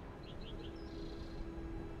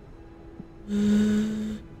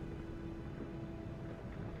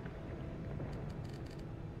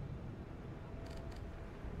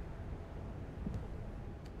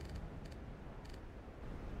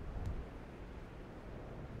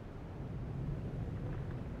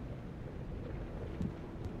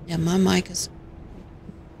 Yeah, my mic is...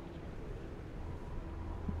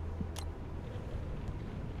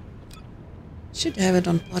 Should have it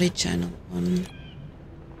on party channel, on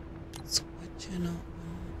squad channel,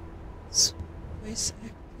 on voice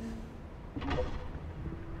actor.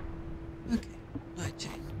 Okay, light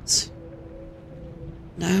channels.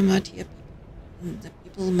 Now I might hear people, and the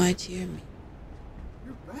people might hear me.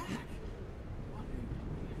 You're back.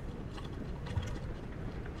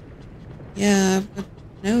 Yeah, I've got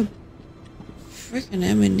no freaking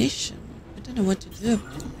ammunition. I don't know what to do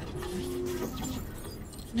about that.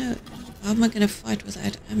 No, how am I gonna fight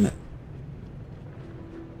without ammo?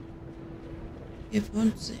 It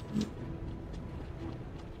won't seem.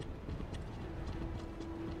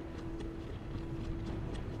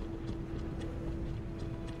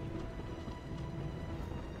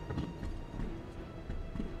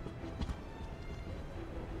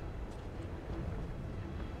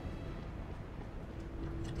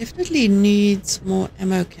 Definitely needs more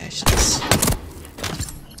ammo caches. Oh,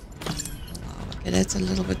 okay, that's a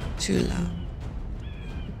little bit too loud.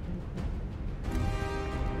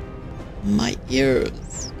 My ears.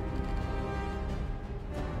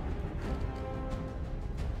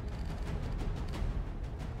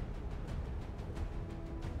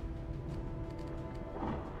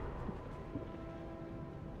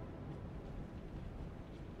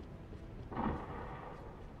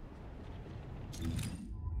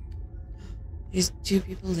 There's two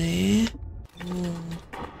people there. Oh.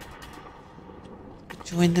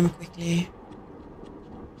 Join them quickly.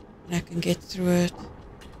 And I can get through it.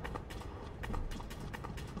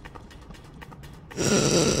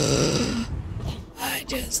 I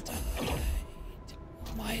just died.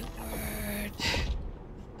 Oh my word.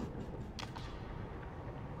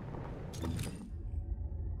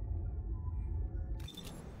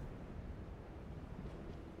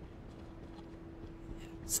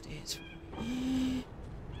 Upstairs for me.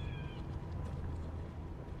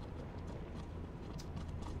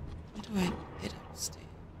 How do I get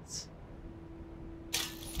upstairs?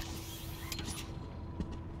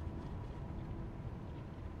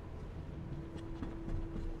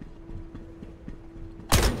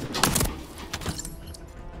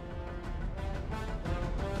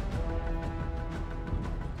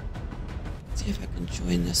 See if I can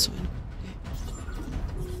join this one.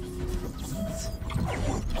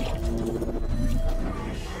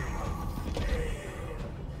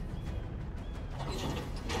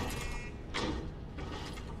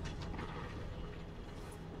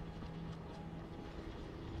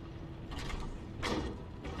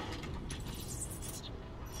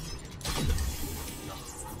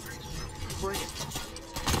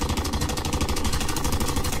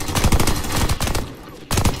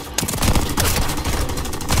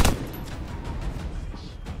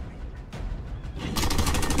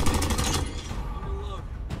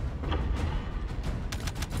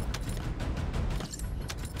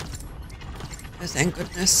 Oh, thank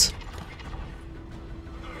goodness.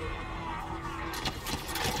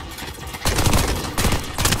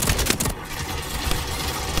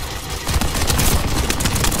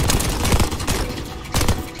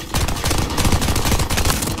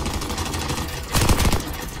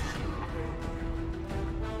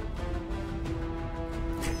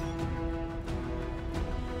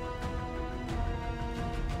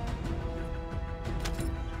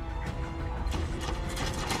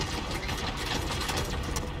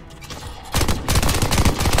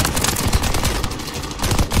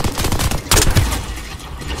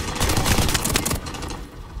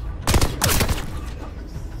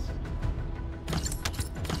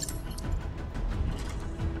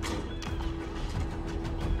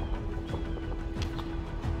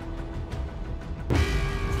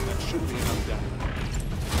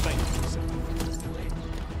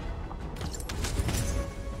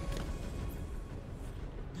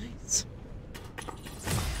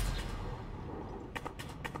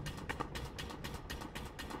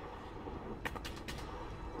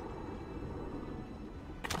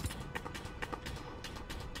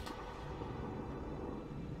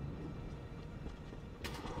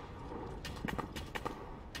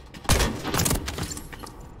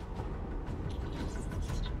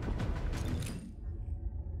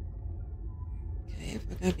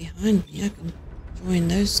 go behind me, I can join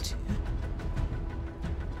those two.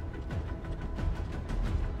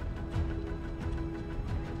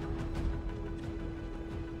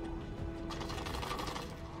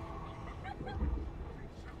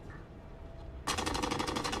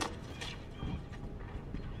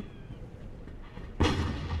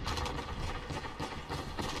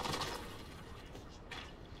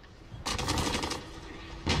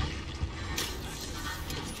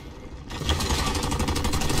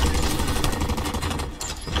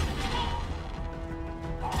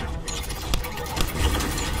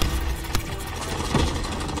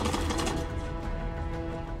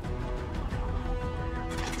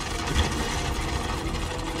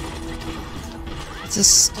 It's a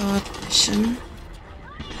start mission.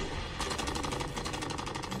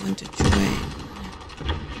 I want to join.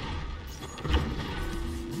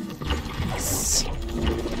 Yes.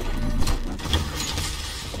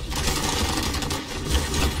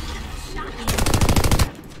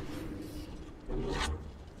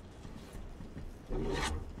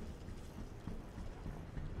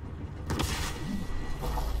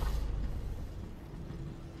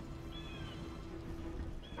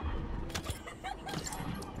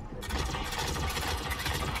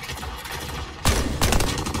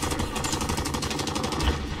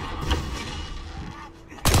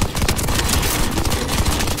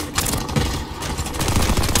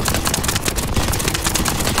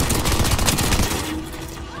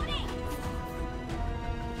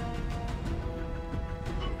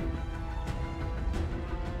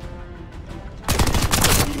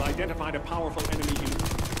 Identified a powerful enemy unit.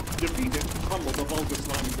 Defeat it, crumble the Vulgus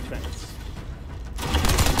line of defense.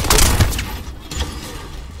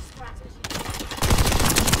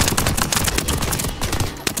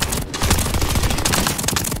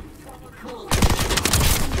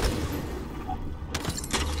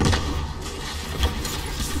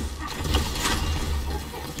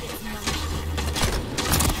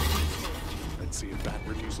 Let's see if that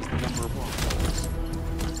reduces the number of rockets.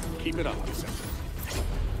 Keep it up, Descendant.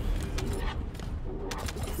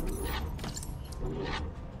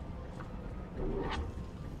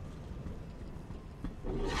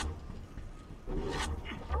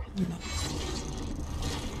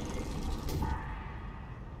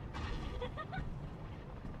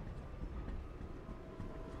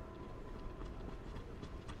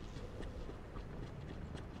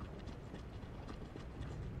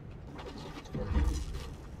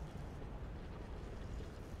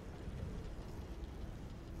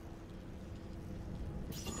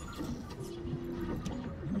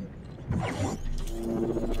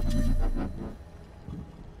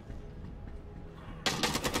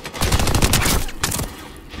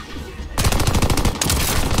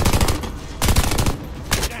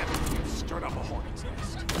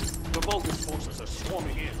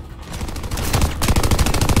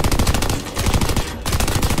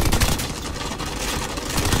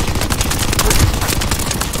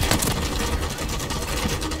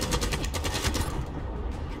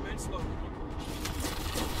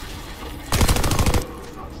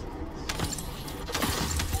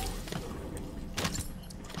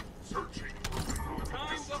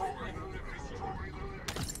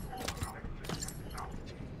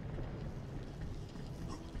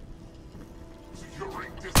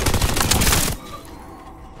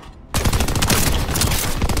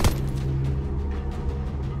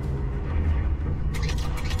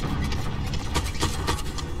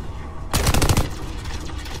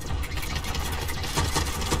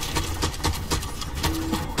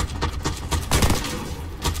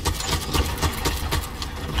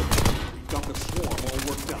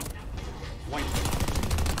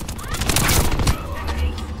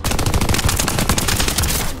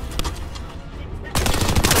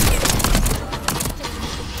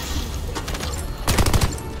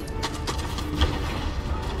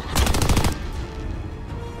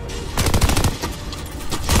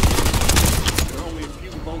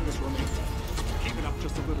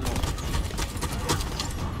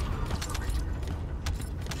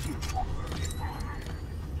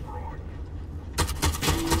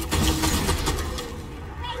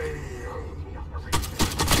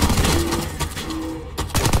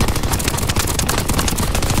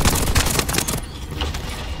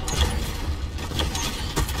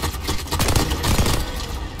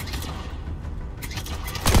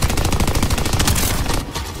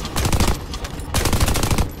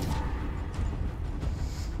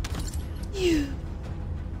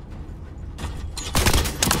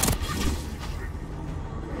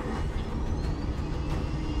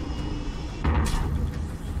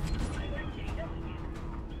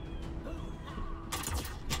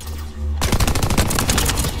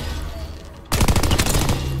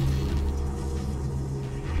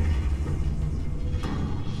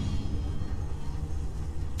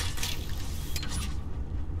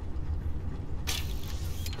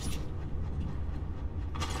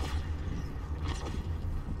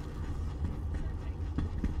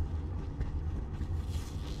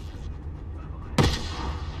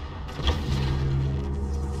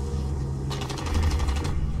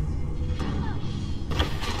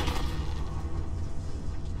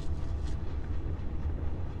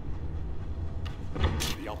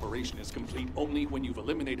 operation is complete only when you've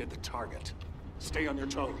eliminated the target. Stay on your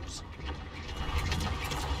toes.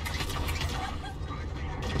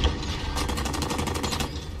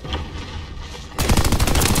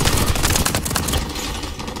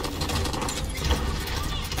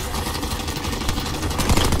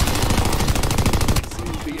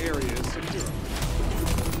 The area is secure.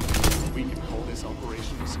 We can call this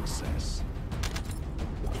operation a success.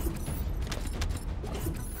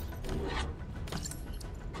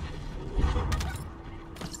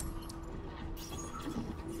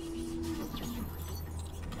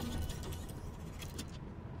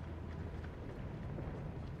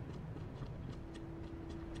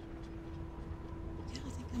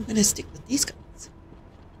 I'm gonna stick with these guys.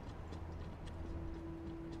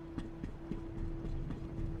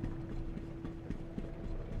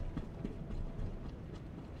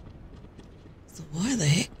 So why the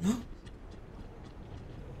heck not?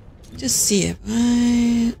 Just see if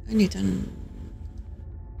I only done.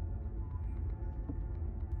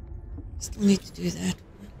 Still need to do that.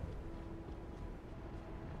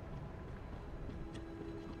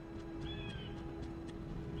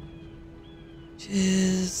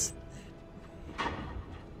 Is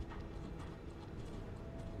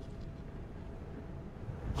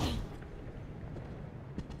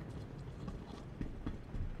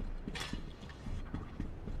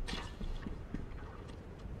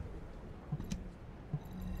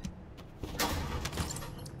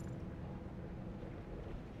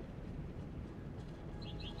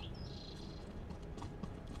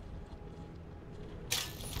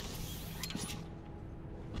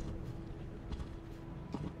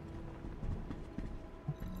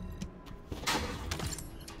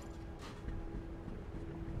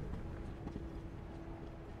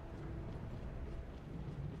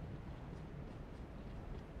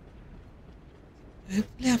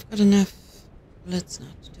hopefully I've got enough bullets now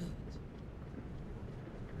to do it.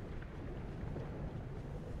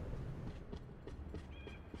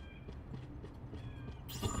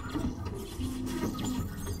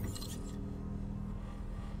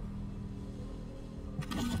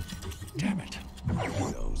 Damn it.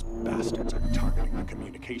 Those bastards are targeting the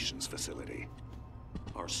communications facility.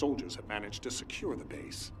 Our soldiers have managed to secure the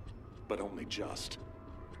base, but only just.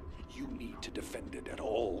 You need to defend it at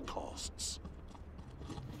all costs.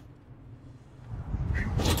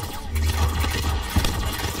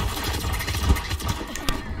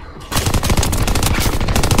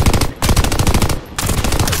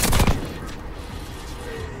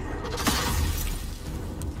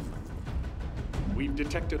 We've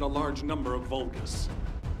detected a large number of Vulgus.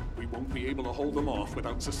 We won't be able to hold them off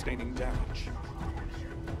without sustaining damage.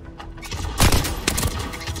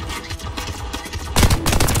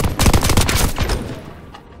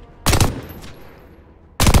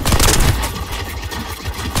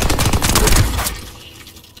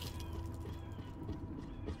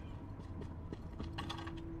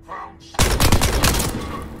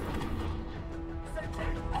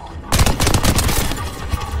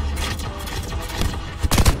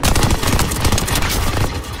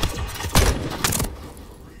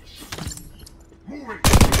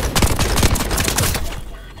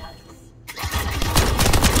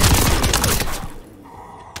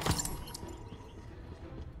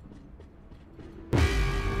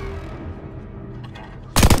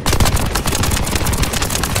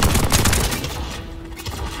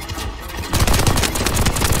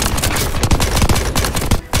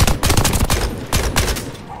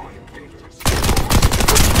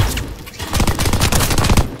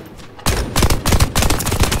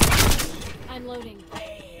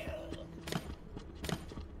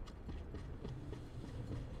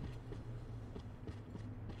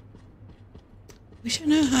 We should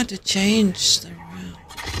know how to change the rounds.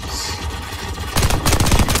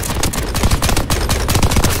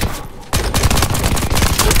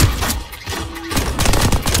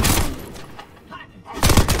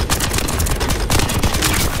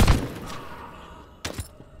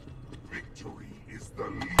 Victory is the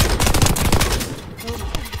lead.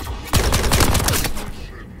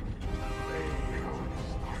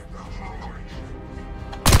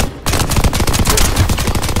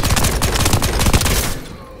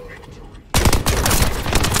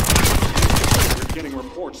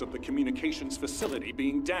 Of the communications facility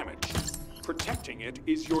being damaged. Protecting it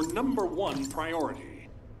is your #1 priority.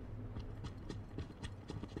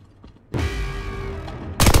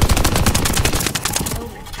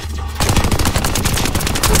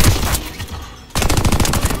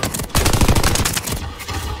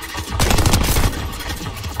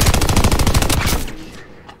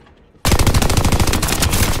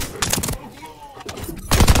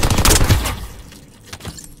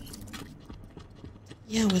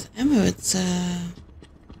 it's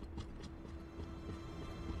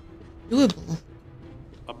doable.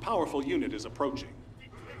 A powerful unit is approaching.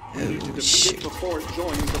 We Oh, need to defeat shoot. it before it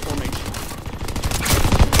joins the formation.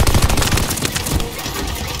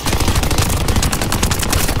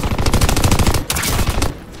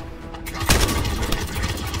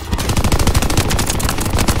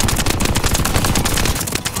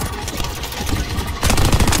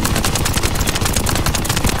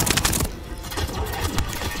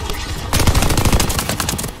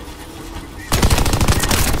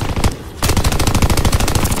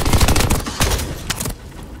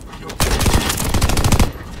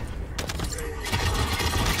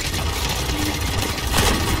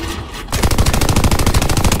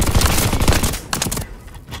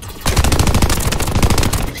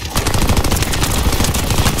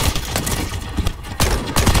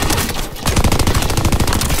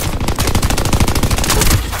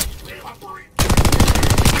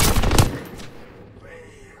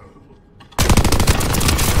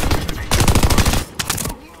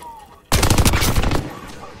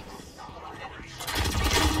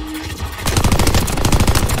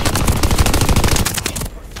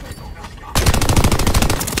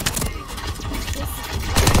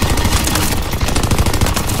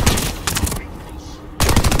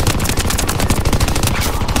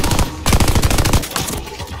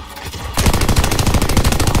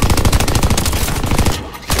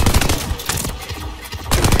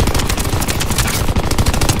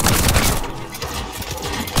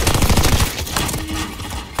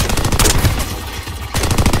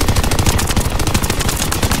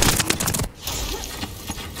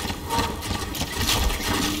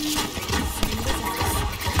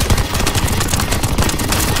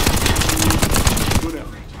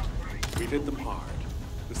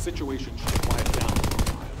 Situation should quiet down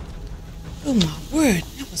for a while. Oh my word,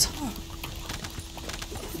 that was hard.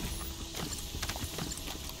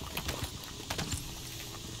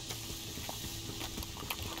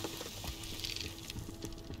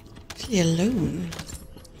 Actually alone.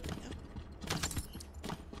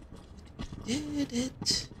 Did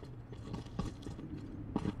it.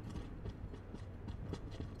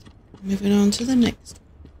 Moving on to the next one.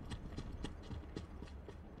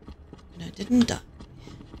 And I didn't die.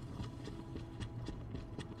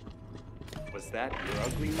 Was that your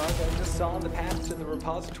ugly mug I just saw on the path to the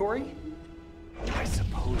repository? I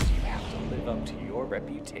suppose you have to live up to your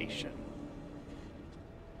reputation.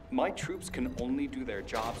 My troops can only do their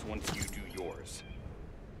jobs once you do yours.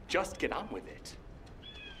 Just get on with it.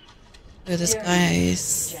 So this guy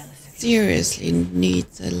seriously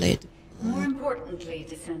needs a lid. More importantly,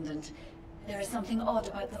 Descendant, there is something odd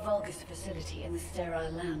about the Vulgus facility in the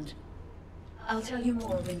sterile land. I'll tell you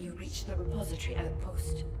more when you reach the repository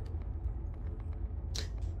outpost.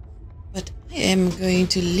 But I am going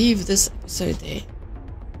to leave this episode there.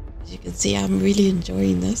 As you can see, I'm really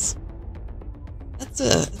enjoying this. It's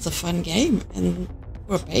a fun game, and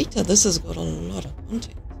for a beta, this has got a lot of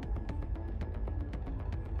content.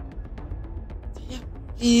 So yeah,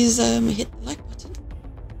 please hit the like button,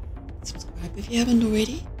 subscribe if you haven't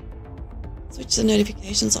already, switch the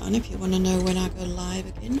notifications on if you want to know when I go live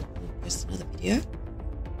again or post another video,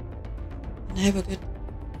 and have a good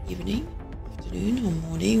evening, afternoon or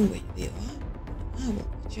morning wherever you are. I will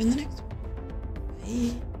catch you in the next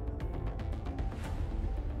one. Bye.